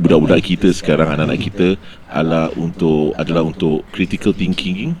equip budak-budak kita sekarang, anak-anak kita adalah untuk critical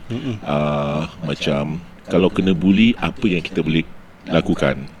thinking. Macam kalau kena bully, apa yang kita boleh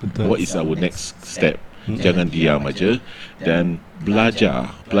lakukan? What is our next step? Jangan diam aja dan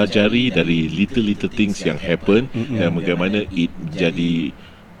pelajari dari little things yang happen, dan bagaimana it jadi,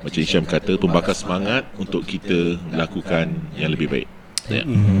 macam Hisham kata, pembakar semangat untuk kita melakukan yang lebih baik.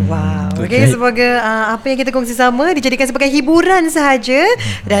 Wow. Okay, semoga apa yang kita kongsi sama dijadikan sebagai hiburan sahaja.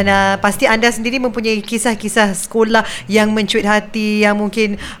 Dan pasti anda sendiri mempunyai kisah-kisah sekolah yang mencuit hati, yang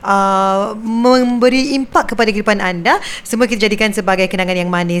mungkin memberi impak kepada kehidupan anda. Semua kita jadikan sebagai kenangan yang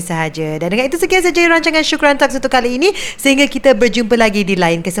manis sahaja. Dan dengan itu, sekian saja rancangan Shukran Talks untuk kali ini. Sehingga kita berjumpa lagi di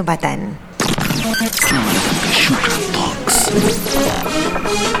lain kesempatan. Selamat datang ke Shukran Talks.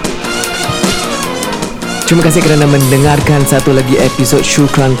 Terima kasih kerana mendengarkan satu lagi episod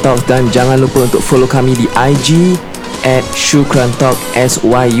Shukran Talks, dan jangan lupa untuk follow kami di IG @shukrantalk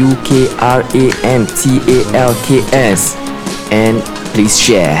SYUKRANTALKS, and please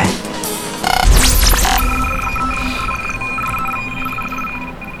share.